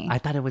funny. I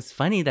thought it was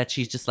funny that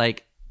she's just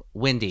like,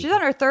 Wendy. She's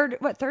on her third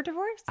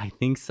divorce? I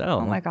think so.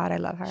 Oh my God, I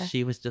love her.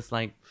 She was just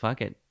like,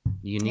 fuck it.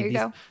 You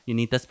you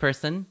need this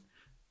person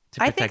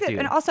to I protect think you.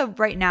 And also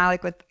right now,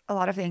 like with a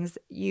lot of things,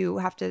 you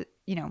have to,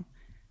 you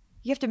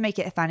have to make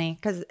it funny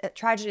because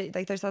tragedy,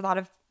 like there's a lot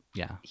of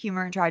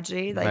humor and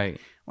tragedy. Like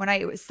when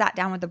I sat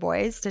down with the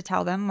boys to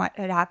tell them what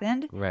had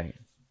happened. Right.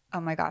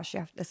 Oh my gosh.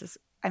 Yeah.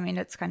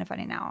 It's kind of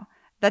funny now.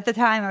 At the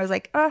time I was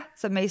like, oh,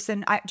 so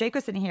Jake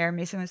was sitting here.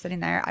 Mason was sitting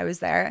there. I was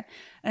there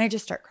and I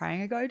just start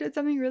crying. I go, I did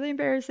something really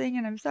embarrassing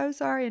and I'm so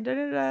sorry. And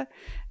and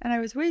I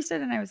was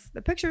wasted and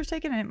the picture was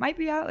taken and it might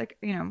be out. Like,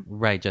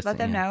 right. Just let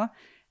them know.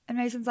 And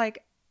Mason's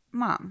like,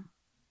 Mom,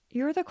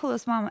 you're the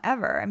coolest mom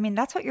ever. I mean,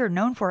 that's what you're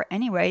known for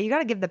anyway. You got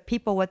to give the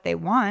people what they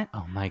want.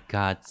 Oh my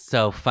God.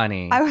 So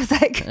funny. I was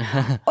like,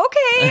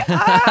 okay.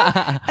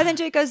 And then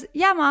Jake goes,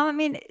 yeah, Mom. I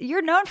mean,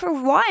 you're known for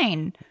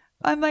wine.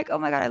 I'm like, oh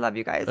my God, I love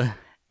you guys.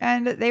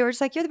 And they were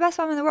just like, you're the best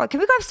mom in the world. Can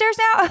we go upstairs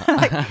now? I'm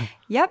like,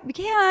 yep, we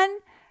can.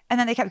 And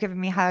then they kept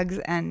giving me hugs.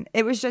 And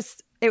it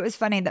was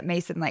funny that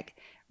Mason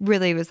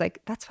really was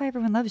like, that's why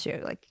everyone loves you.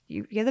 Like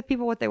you give the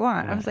people what they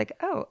want. I was like,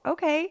 oh,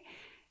 okay.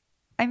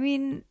 I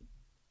mean,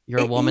 you're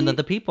a woman of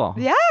the people.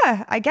 Yeah,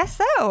 I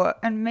guess so.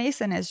 And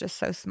Mason is just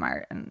so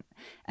smart.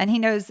 And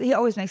he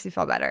always makes me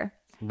feel better.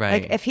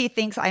 Right. Like if he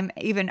thinks I'm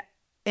even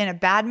in a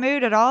bad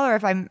mood at all, or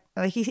if I'm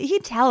like, he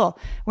can tell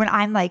when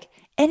I'm like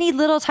any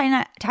little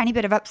tiny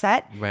bit of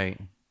upset. Right.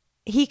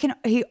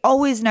 He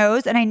always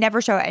knows, and I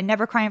never show it. I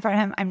never cry in front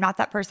of him. I'm not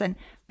that person,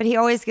 but he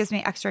always gives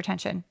me extra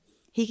attention.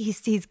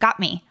 He's got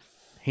me.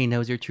 He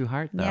knows your true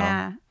heart though.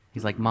 Yeah.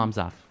 He's like, Mom's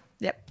off.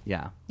 Yep.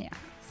 Yeah. Yeah.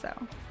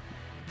 So.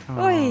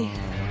 Oy.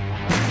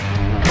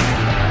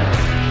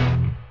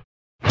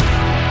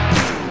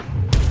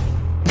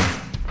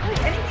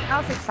 Anything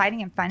else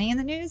exciting and funny in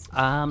the news?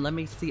 Let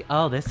me see.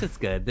 Oh, this is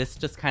good. This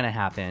just kind of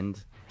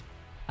happened.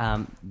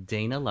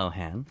 Dana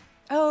Lohan.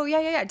 Oh,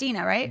 yeah.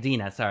 Dina, right?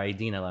 Dina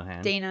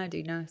Lohan.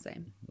 Dina,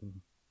 same.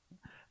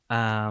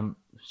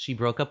 She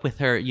broke up with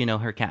her,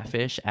 her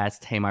catfish, as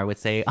Tamar would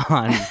say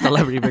on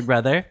Celebrity Big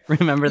Brother.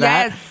 Remember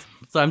that? Yes.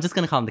 So I'm just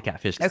going to call him the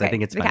catfish because I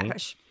think it's funny.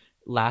 Catfish.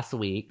 Last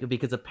week,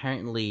 because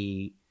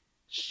apparently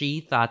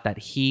she thought that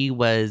he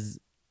was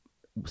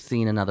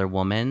seeing another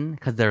woman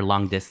because they're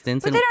long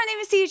distance. But they don't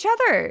even see each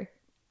other.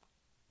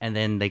 And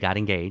then they got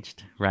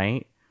engaged,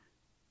 right?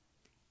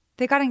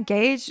 They got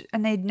engaged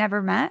and they'd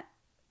never met?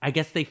 I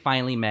guess they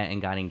finally met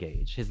and got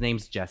engaged. His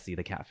name's Jesse,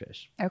 the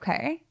catfish.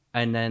 Okay.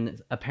 And then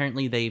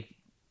apparently they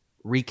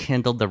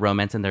rekindled the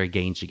romance and they're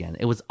engaged again.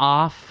 It was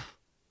off.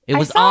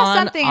 I saw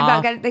something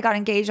about they got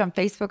engaged on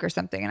Facebook or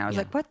something, and I was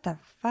like, "What the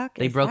fuck?"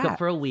 They broke up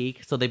for a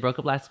week, so they broke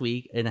up last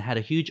week and had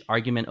a huge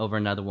argument over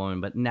another woman.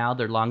 But now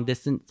their long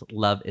distance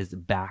love is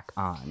back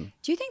on.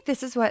 Do you think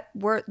this is what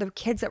the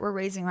kids that we're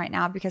raising right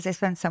now, because they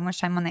spend so much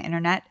time on the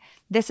internet?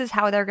 This is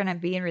how they're going to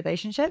be in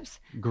relationships?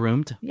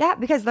 Groomed? Yeah,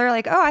 because they're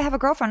like, "Oh, I have a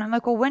girlfriend." I'm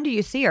like, "Well, when do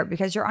you see her?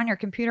 Because you're on your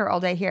computer all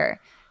day here."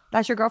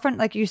 That's your girlfriend?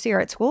 Like you see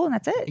her at school and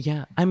that's it?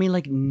 Yeah, I mean,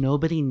 like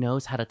nobody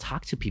knows how to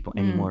talk to people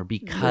anymore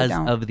because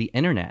of the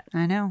internet.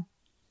 I know.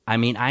 I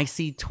mean, I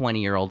see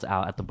 20-year-olds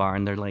out at the bar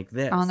and they're like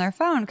this on their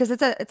phone because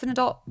it's an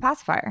adult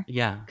pacifier.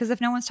 Yeah. Because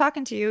if no one's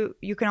talking to you,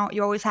 you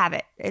always have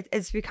it.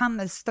 It's become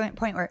this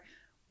point where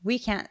we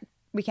can't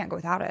go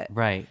without it.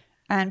 Right.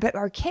 But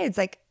our kids,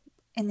 like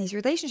in these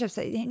relationships,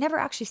 they never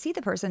actually see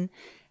the person.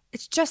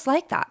 It's just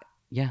like that.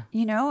 Yeah.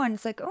 And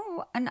it's like,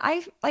 oh, and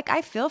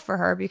I feel for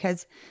her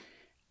because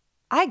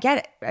I get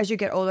it as you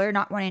get older,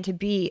 not wanting to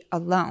be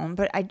alone,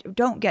 but I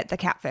don't get the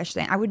catfish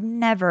thing. I would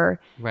never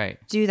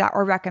do that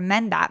or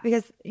recommend that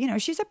because,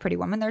 she's a pretty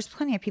woman. There's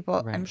plenty of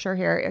people, I'm sure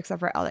here, except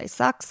for LA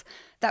sucks,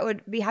 that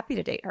would be happy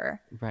to date her.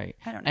 Right.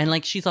 I don't know. And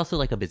like, she's also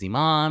like a busy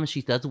mom.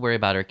 She does worry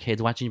about her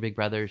kids watching Big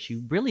Brother. She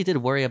really did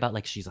worry about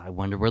I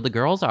wonder where the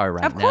girls are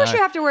right now. Of course you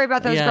have to worry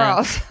about those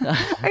girls.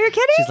 Are you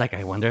kidding? She's like,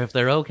 I wonder if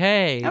they're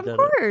okay. Of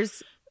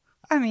course.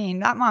 I mean,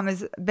 that mom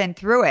has been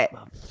through it.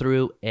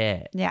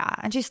 Yeah.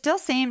 And she still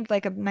seemed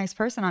like a nice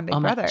person on Big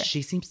Brother.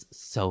 She seems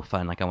so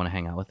fun. Like, I want to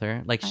hang out with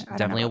her. Like, she's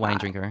definitely a wine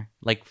drinker.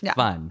 Like,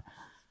 fun.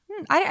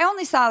 I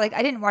only saw,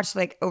 I didn't watch,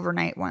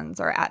 overnight ones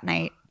or at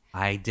night.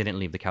 I didn't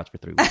leave the couch for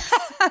 3 weeks.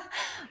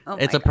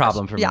 It's a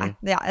problem for me.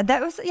 Yeah.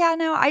 That was,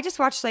 no, I just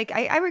watched,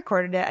 I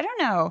recorded it. I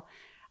don't know.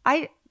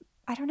 I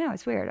don't know.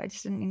 It's weird. I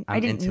just didn't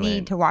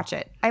need to watch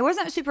it. I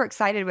wasn't super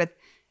excited with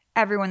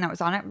everyone that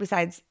was on it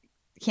besides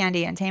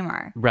Candy and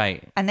Tamar.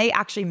 Right. And they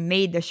actually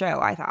made the show,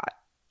 I thought.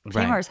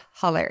 Tamar's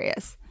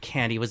hilarious.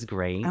 Candy was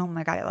great. Oh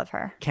my God, I love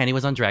her. Candy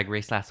was on Drag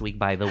Race last week,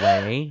 by the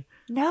way.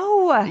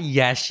 No.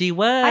 Yes, she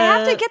was. I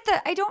have to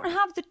get I don't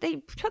have they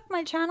took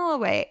my channel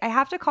away. I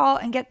have to call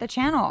and get the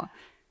channel.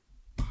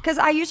 Because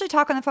I usually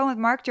talk on the phone with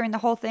Mark during the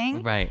whole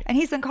thing. Right. And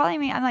he's been calling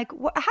me. I'm like, how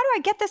do I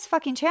get this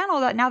fucking channel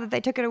now that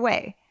they took it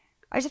away?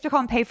 I just have to call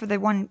and pay for the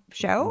one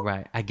show?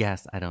 Right. I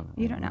guess. I don't know.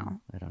 You don't know.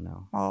 I don't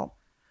know. Well,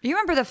 you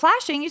remember the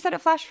flashing. You said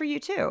it flashed for you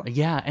too.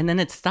 Yeah. And then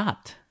it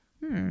stopped.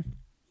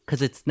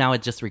 Because it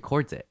just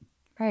records it.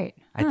 Right.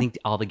 I think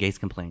all the gays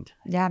complained.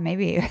 Yeah,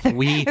 maybe.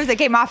 It was a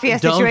gay mafia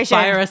situation.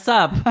 Don't fire us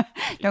up.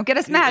 Don't get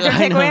us mad. Don't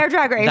take away our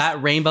Drag Race.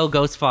 That rainbow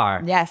goes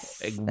far. Yes.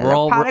 There's a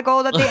pot of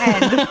gold at the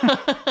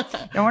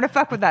end. Don't want to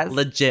fuck with us.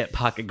 Legit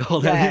pocket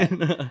gold.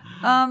 Yeah.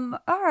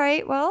 All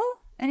right. Well,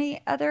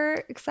 any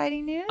other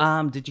exciting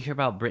news? Did you hear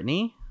about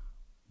Brittany?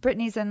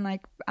 Brittany's in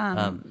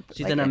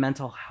she's in a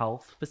mental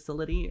health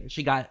facility.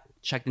 She got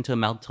checked into a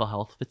mental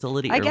health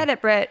facility. I get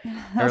it, Britt.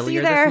 I'll see you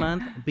earlier there. this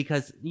month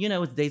because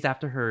it's days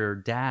after her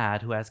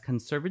dad, who has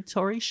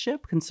conservatorship.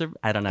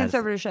 I don't know.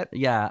 Conservatorship.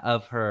 Yeah,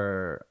 of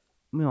her,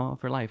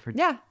 of her life.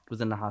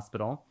 Was in the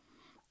hospital.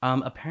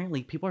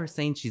 Apparently, people are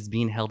saying she's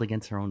being held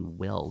against her own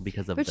will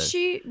because of this.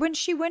 But when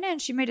she went in,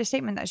 she made a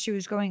statement that she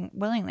was going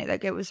willingly,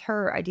 like it was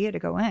her idea to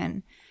go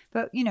in.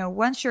 But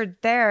once you're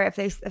there,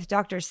 if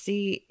doctors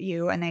see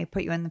you and they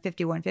put you in the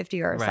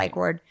 5150 or a psych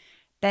ward,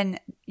 then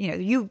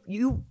you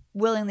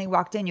willingly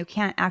walked in. You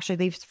can't actually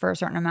leave for a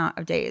certain amount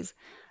of days.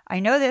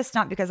 I know this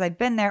not because I've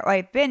been there or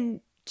I've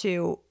been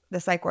to the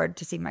psych ward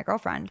to see my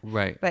girlfriend.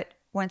 Right. But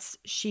once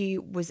she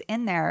was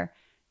in there,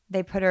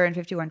 they put her in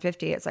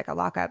 5150. It's like a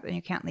lockup, and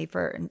you can't leave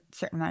for a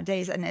certain amount of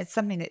days. And it's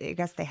something that I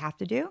guess they have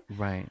to do.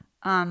 Right.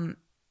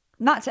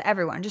 Not to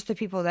everyone, just the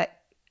people that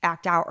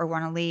act out or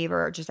want to leave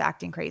or just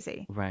acting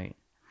crazy. Right.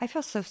 I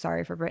feel so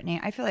sorry for Brittany.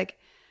 I feel like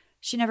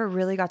she never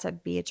really got to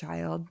be a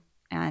child.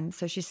 And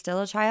so she's still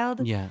a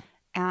child. Yeah.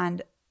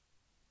 And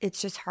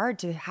it's just hard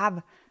to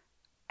have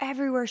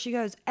everywhere she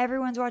goes,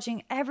 everyone's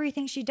watching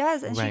everything she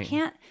does. And she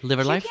can't live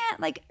her life.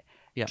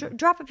 She can't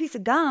drop a piece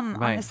of gum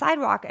on the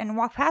sidewalk and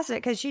walk past it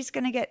because she's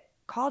going to get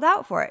called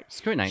out for it.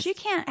 Scrutinized. She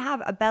can't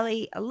have a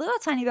belly, a little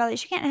tiny belly.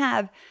 She can't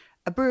have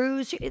a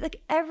bruise.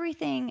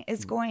 Everything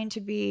is going to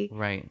be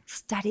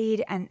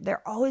studied, and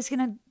they're always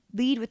going to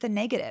lead with the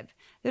negative.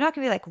 They're not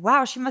going to be like,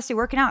 wow, she must be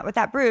working out with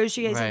that bruise.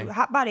 She has a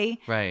hot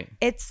body. Right.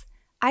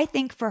 I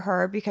think for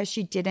her, because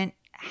she doesn't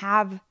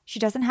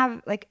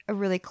have like a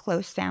really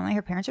close family.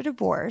 Her parents are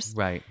divorced.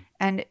 Right.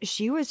 And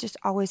she was just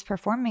always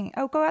performing.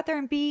 Oh, go out there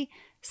and be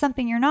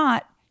something you're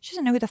not. She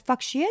doesn't know who the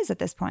fuck she is at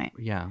this point.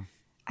 Yeah.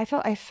 I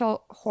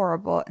felt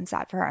horrible and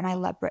sad for her. And I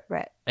love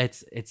Brit.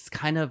 It's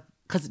kind of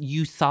because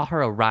you saw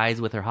her arise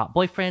with her hot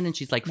boyfriend, and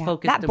she's like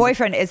focused. That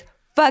boyfriend is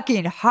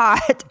fucking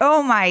hot.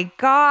 Oh my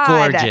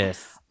God.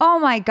 Gorgeous. Oh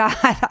my God.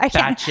 I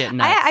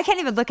can't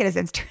even look at his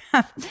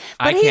Instagram.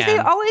 But he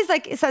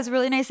always says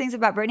really nice things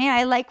about Brittany.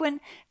 I like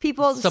when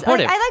people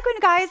supportive. I like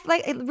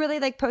when guys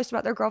really post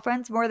about their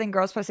girlfriends more than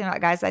girls posting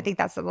about guys. I think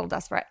that's a little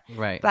desperate.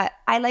 Right. But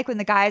I like when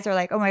the guys are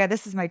like, oh my God,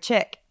 this is my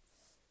chick.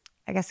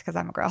 I guess because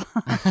I'm a girl.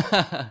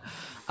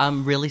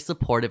 I'm really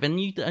supportive. And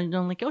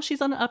I'm like, oh,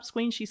 she's on the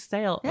upswing. She's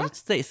stale. Yeah.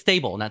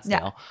 Stable, not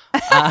stale.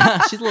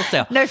 Yeah. She's a little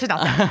stale. No, she's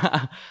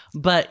not.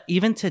 But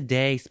even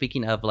today,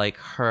 speaking of like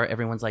her,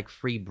 everyone's like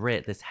free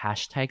Brit. This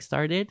hashtag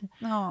started.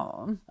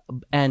 Oh.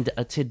 And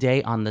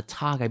today on the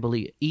talk, I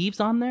believe Eve's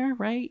on there,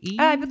 right? Eve?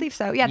 I believe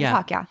so. Yeah, the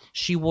talk, yeah.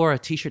 She wore a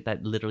t-shirt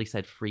that literally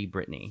said free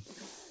Britney.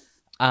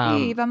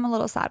 Eve, I'm a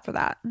little sad for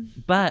that.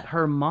 But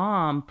her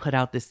mom put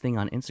out this thing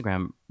on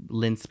Instagram,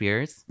 Lynn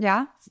Spears.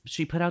 Yeah.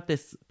 She put out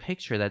this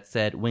picture that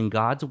said, when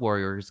God's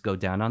warriors go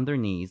down on their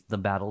knees, the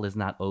battle is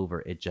not over.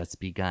 It just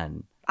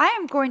begun.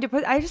 I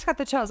just got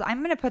the chills. I'm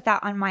going to put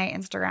that on my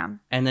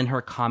Instagram. And then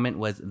her comment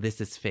was, this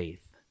is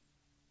faith.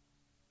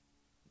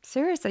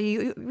 Seriously,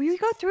 you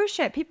go through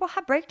shit. People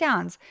have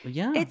breakdowns.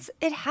 Yeah.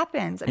 It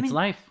happens. It's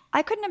life.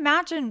 I couldn't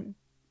imagine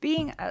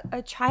being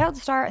a child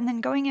star and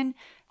then going in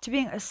to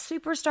being a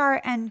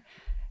superstar and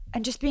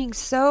just being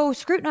so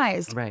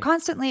scrutinized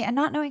constantly and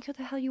not knowing who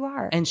the hell you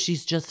are. And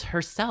she's just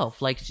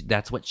herself. Like,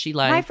 that's what she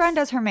likes. My friend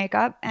does her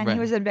makeup, and he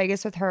was in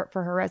Vegas with her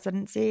for her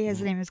residency.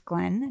 His name is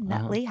Glenn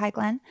Nutley. Hi,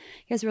 Glenn.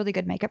 He has really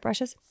good makeup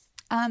brushes.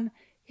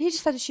 He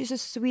just said she's the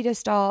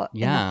sweetest doll in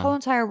the whole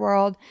entire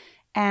world.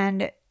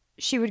 And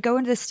she would go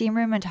into the steam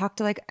room and talk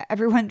to like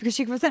everyone because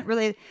she wasn't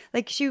really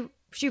like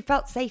she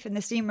felt safe in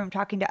the steam room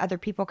talking to other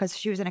people because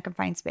she was in a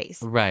confined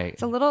space. Right.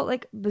 It's a little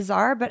like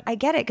bizarre, but I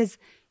get it because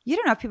you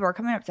don't know if people are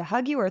coming up to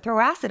hug you or throw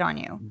acid on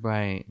you.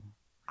 Right.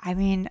 I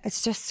mean,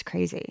 it's just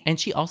crazy. And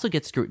she also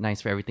gets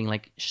scrutinized for everything.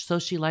 Like, so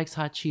she likes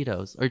hot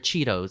Cheetos or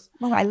Cheetos.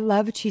 Oh, I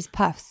love cheese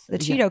puffs. The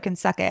Cheeto can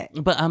suck it.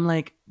 But I'm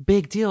like,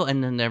 big deal.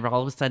 And then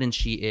all of a sudden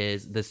she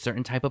is this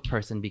certain type of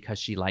person because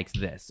she likes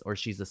this. Or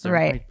she's a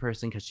certain type of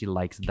person because she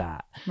likes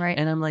that. Right.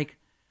 And I'm like,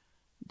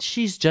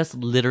 she's just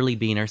literally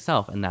being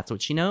herself, and that's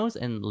what she knows,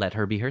 and let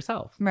her be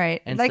herself.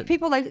 Right. And like so,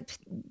 people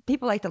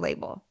like the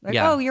label. Like,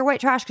 Yeah. oh, you're white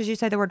trash because you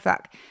say the word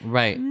fuck.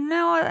 right.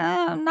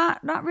 No,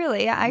 not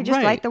really. I just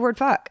Right. like the word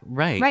fuck.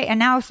 Right. Right. And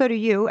now so do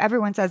you.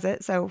 Everyone says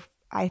it. So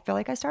I feel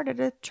like I started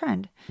a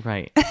trend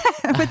Right.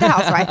 with the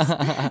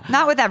housewives.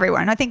 Not with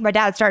everyone. I think my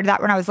dad started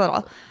that when I was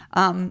little.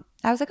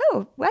 I was like,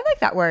 oh, well, I like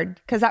that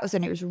word, because that was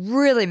when he was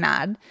really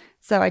mad.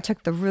 So I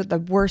took the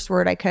worst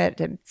word I could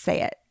to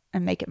say it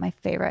and make it my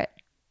favorite.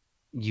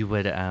 You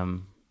would, I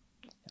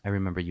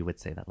remember you would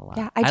say that a lot.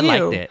 Yeah, I do.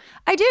 liked it.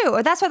 I do.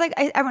 That's why, like,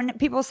 when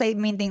people say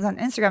mean things on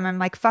Instagram, I'm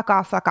like, fuck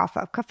off, fuck off,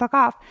 fuck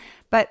off.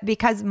 But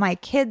because my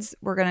kids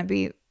were going to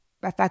be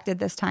affected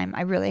this time,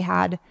 I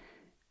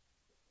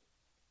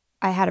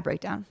had a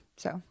breakdown.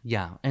 So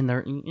Yeah. And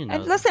they're, you know.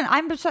 and listen,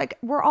 I'm just like,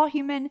 we're all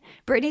human.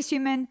 Brittany's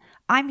human.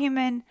 I'm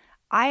human.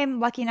 I am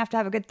lucky enough to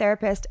have a good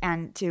therapist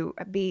and to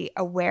be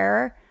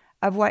aware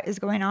of what is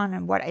going on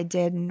and what I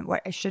did and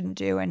what I shouldn't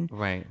do. And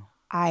Right.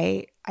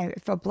 I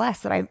feel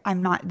blessed that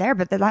I'm not there,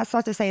 but that's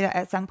not to say that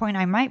at some point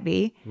I might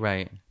be.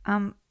 Right.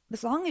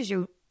 As long as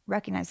you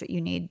recognize that you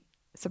need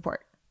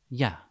support.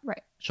 Yeah.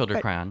 Right. Shoulder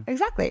But- cry on.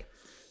 Exactly.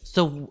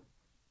 So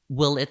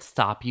will it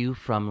stop you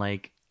from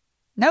like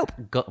Nope.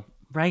 go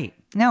right?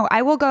 No,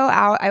 I will go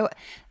out.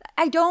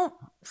 I don't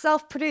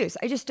self-produce.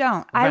 I just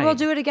don't. I will Right.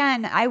 do it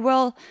again.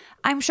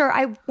 I'm sure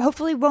I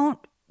hopefully won't,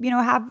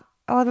 have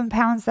 11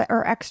 pounds that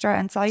are extra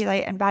and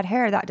cellulite and bad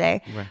hair that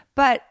day. Right.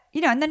 But,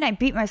 and then I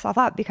beat myself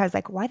up because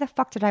like, why the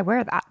fuck did I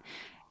wear that?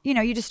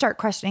 You just start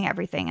questioning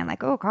everything and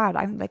like, oh God,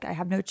 I'm like, I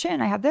have no chin.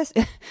 I have this.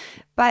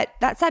 But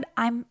that said,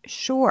 I'm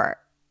sure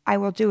I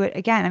will do it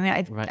again. I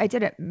mean, Right. I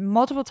did it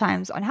multiple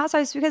times on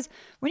Housewives because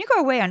when you go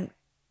away on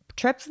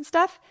trips and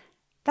stuff,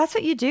 that's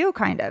what you do,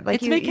 kind of. Like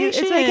It's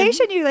vacation. It's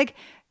vacation. You like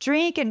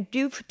drink and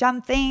do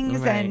dumb things,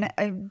 Right.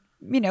 and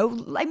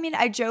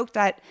I joked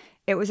that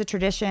it was a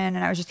tradition, and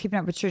I was just keeping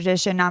up with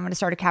tradition. Now I'm going to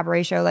start a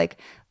cabaret show like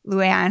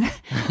Luann.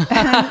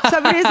 And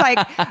somebody's like,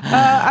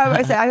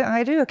 I said I'm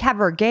going to do a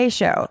cabaret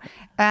show,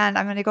 and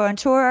I'm going to go on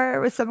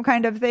tour with some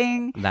kind of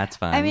thing. That's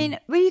fun. I mean,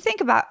 when you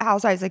think about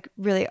housewives, like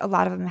really, a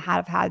lot of them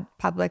have had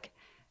public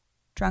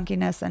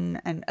drunkenness,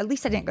 and at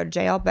least I didn't go to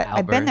jail, but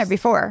I've been there Outbursts.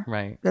 before.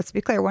 Right. Let's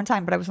be clear, one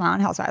time, but I was not on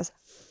Housewives.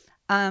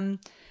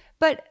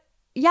 But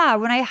yeah,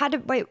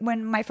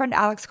 when my friend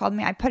Alex called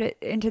me, I put it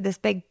into this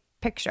big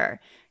picture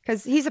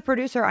because he's a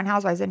producer on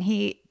Housewives, and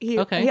he's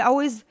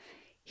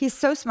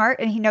so smart,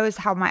 and he knows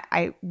how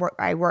I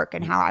work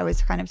and how I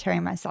was kind of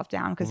tearing myself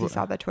down because he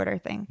saw the Twitter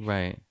thing.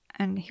 Right.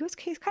 And he's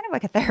kind of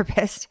like a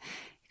therapist.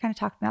 He kind of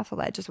talked me off the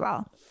ledge as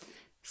well.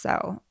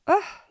 So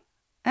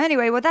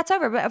anyway, well, that's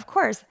over. But of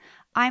course,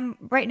 I'm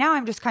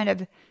just kind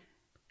of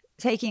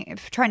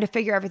trying to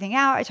figure everything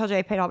out. I told you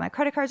I paid all my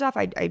credit cards off.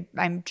 I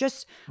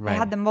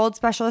had the mold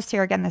specialist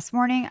here again this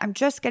morning. I'm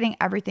just getting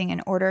everything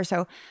in order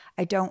so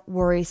I don't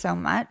worry so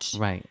much.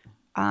 Right.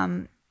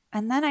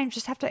 And then I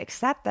just have to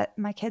accept that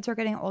my kids are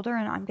getting older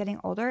and I'm getting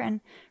older.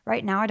 And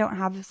right now I don't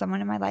have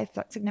someone in my life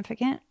that's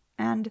significant.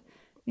 And,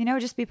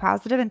 just be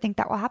positive and think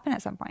that will happen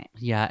at some point.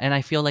 Yeah. And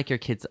I feel like your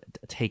kids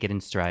take it in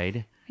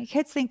stride. My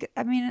kids think,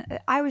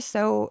 I was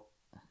so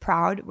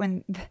proud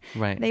when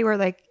Right. they were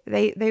like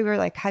they were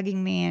like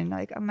hugging me and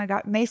like, oh my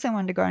God, Mason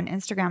wanted to go on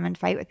Instagram and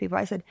fight with people.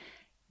 I said,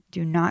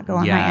 do not go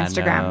on my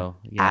Instagram no.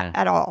 Yeah.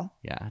 at all.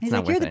 Yeah. It's He's not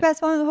like, you're worth the it.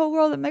 best one in the whole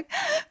world. I'm like,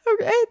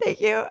 okay, thank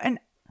you. And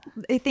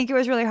they think it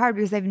was really hard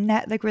because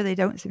they've really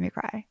don't see me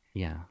cry.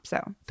 Yeah. So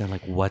They're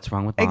like, what's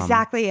wrong with mom?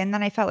 exactly. And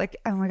then I felt like,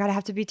 oh my God, I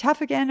have to be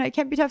tough again. I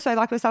can't be tough. So I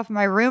locked myself in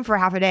my room for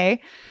half a day.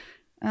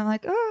 And I'm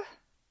like, oh,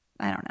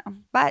 I don't know.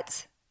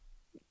 But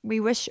we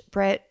wish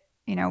Britt,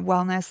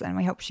 wellness, and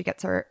we hope she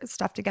gets her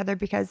stuff together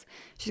because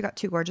she's got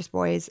 2 gorgeous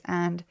boys.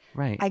 And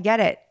Right. I get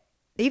it.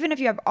 Even if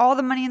you have all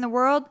the money in the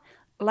world,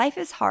 life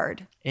is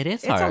hard. It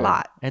is It's hard. a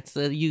lot. It's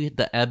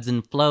the ebbs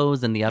and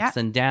flows and the ups Yeah.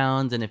 and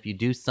downs. And if you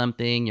do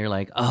something, you're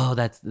like, oh,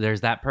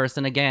 there's that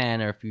person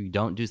again. Or if you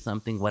don't do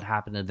something, what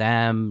happened to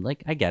them?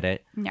 Like, I get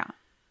it. Yeah.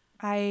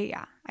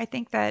 I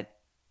think that,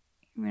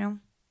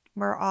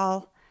 we're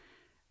all,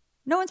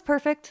 no one's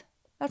perfect.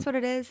 That's what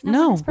it is.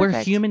 No, one's we're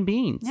perfect. human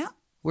beings. Yeah.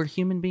 We're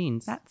human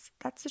beings. That's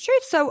the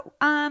truth. So,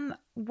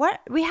 what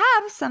we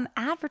have some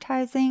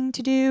advertising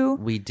to do.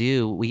 We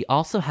do. We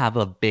also have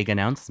a big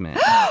announcement.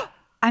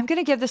 I'm going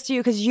to give this to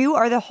you because you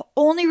are the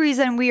only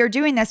reason we are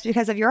doing this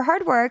because of your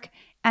hard work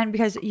and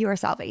because you are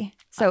Salvi.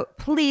 So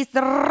please,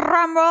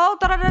 drum roll.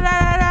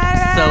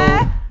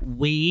 So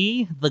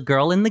we, the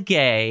girl and the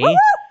gay,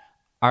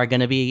 are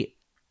going to be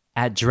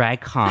at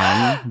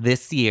DragCon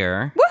this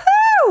year.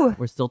 Woohoo!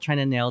 We're still trying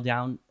to nail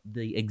down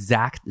the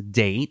exact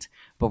date,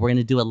 but we're going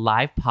to do a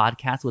live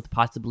podcast with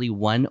possibly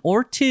 1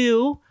 or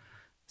 2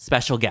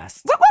 special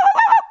guests.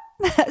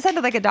 It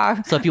sounded like a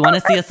dog. So if you want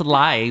to see us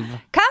live,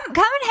 Come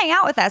and hang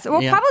out with us.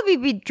 We'll Yeah. probably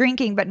be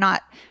drinking, but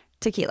not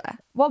tequila.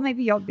 Well,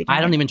 maybe you'll be. I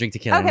don't even drink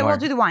tequila Okay, anymore. we'll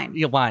do the wine.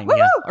 Yeah, wine, Woo-hoo!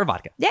 yeah, or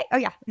vodka. Yeah. Oh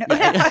yeah. No.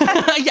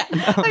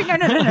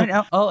 Yeah.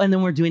 No. Oh, and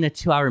then we're doing a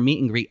 2-hour meet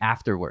and greet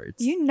afterwards.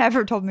 You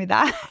never told me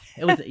that.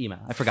 It was an email.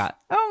 I forgot.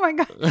 Oh my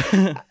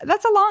god,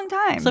 that's a long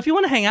time. So if you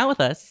want to hang out with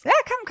us, yeah,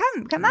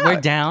 come out.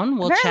 we're down.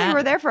 We'll Apparently chat.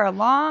 we're there for a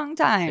long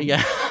time.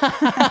 Yeah.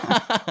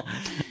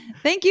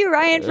 Thank you,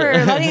 Ryan, for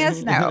letting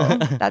us know.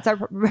 That's our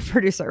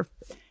producer.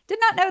 Did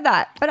not know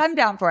that, but I'm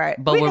down for it.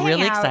 But We'd we're hang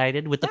really out.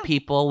 excited with the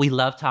people. We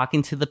love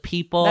talking to the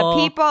people.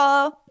 The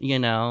people. You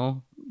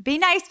know. Be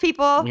nice,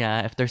 people.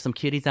 Yeah, if there's some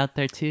cuties out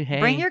there too,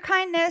 hey. Bring your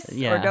kindness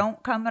Yeah. or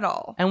don't come at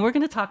all. And we're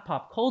going to talk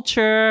pop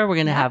culture. We're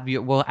going to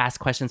we'll ask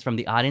questions from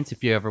the audience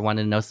if you ever want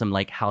to know some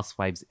like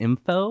housewives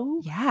info.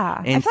 Yeah.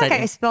 I Inside- feel like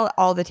I spill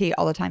all the tea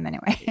all the time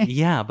anyway.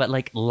 Yeah, but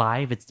like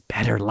live, it's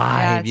better Yeah,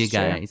 live, it's you true.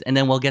 guys. And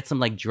then we'll get some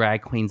like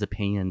drag queens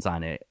opinions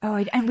on it. Oh,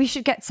 and we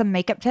should get some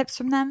makeup tips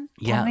from them.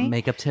 Yeah, won't we?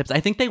 makeup tips.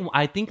 I think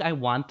I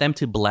want them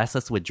to bless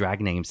us with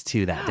drag names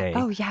too that day.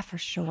 Oh, yeah, for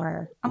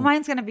sure.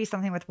 Mine's going to be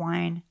something with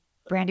wine,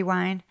 brandy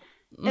wine.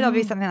 It'll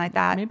be something like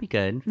that. Maybe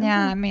good.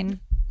 Yeah, I mean,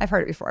 I've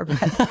heard it before, but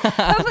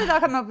hopefully they'll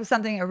come up with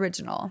something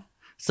original.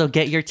 So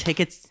get your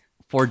tickets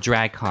for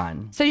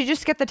DragCon. So you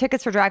just get the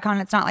tickets for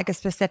DragCon. It's not like a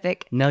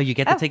specific. No, you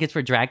get the tickets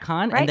for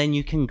DragCon, Right. and then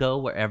you can go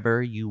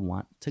wherever you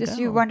want to Just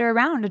go. you wander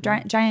around a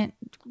giant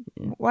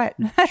what?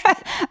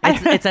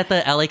 It's at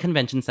the LA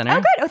Convention Center. Oh,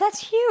 good. Oh, that's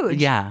huge.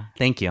 Yeah,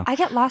 thank you. I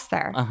get lost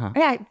there. Uh-huh.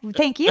 Yeah.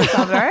 Thank you,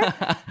 Silver.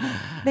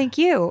 Thank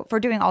you for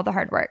doing all the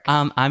hard work.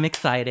 I'm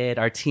excited.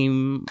 Our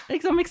team,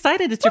 I'm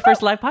excited. It's your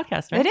first live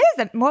podcast, right? It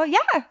is. Well, yeah,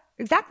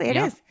 exactly. It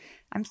Yeah. is.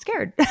 I'm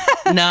scared.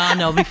 No,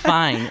 it'll be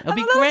fine. It'll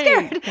be I'm a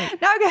little great. scared.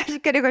 Now I'm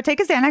gonna go take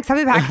a Xanax. I'll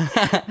be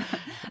back.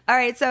 All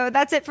right, so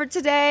that's it for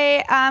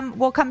today.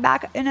 We'll come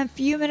back in a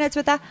few minutes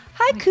with a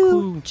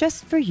haiku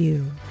just for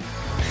you.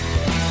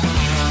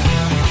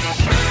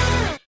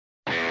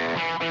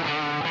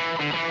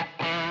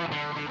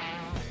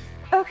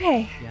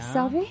 Okay, Yeah.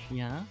 Selby,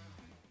 Yeah.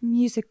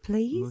 music,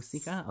 please.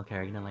 Musica. Okay,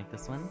 are you gonna like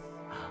this one?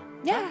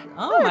 Yeah.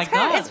 Oh my it's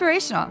kind of God.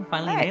 inspirational.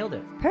 Finally All right. nailed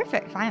it.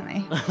 Perfect.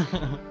 Finally.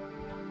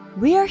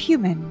 We are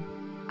human.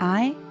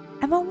 I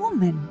am a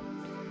woman.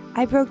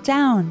 I broke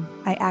down.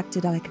 I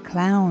acted like a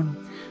clown.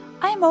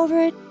 I'm over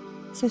it,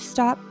 so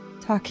stop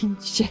talking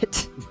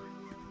shit.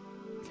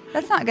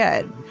 That's not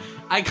good.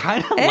 I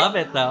kind of love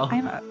it though.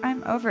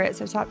 I'm over it,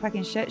 so stop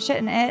talking shit. Shit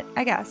and it,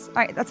 I guess. All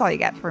right, that's all you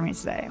get for me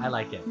today. I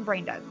like it. I'm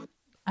brain dead.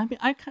 I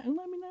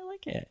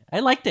like it. I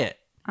liked it.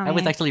 Oh, I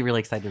was man. actually really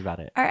excited about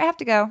it. All right, I have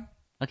to go.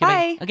 Okay,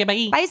 Bye. bye. Okay,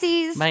 bye. Bye,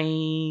 Z's.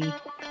 Bye.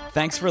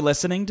 Thanks for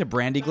listening to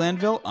Brandy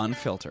Glanville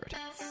Unfiltered.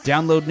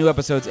 Download new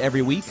episodes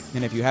every week,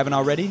 and if you haven't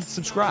already,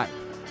 subscribe.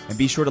 And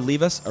be sure to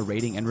leave us a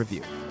rating and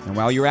review. And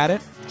while you're at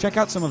it, check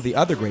out some of the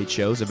other great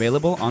shows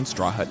available on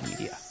Straw Hut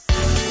Media.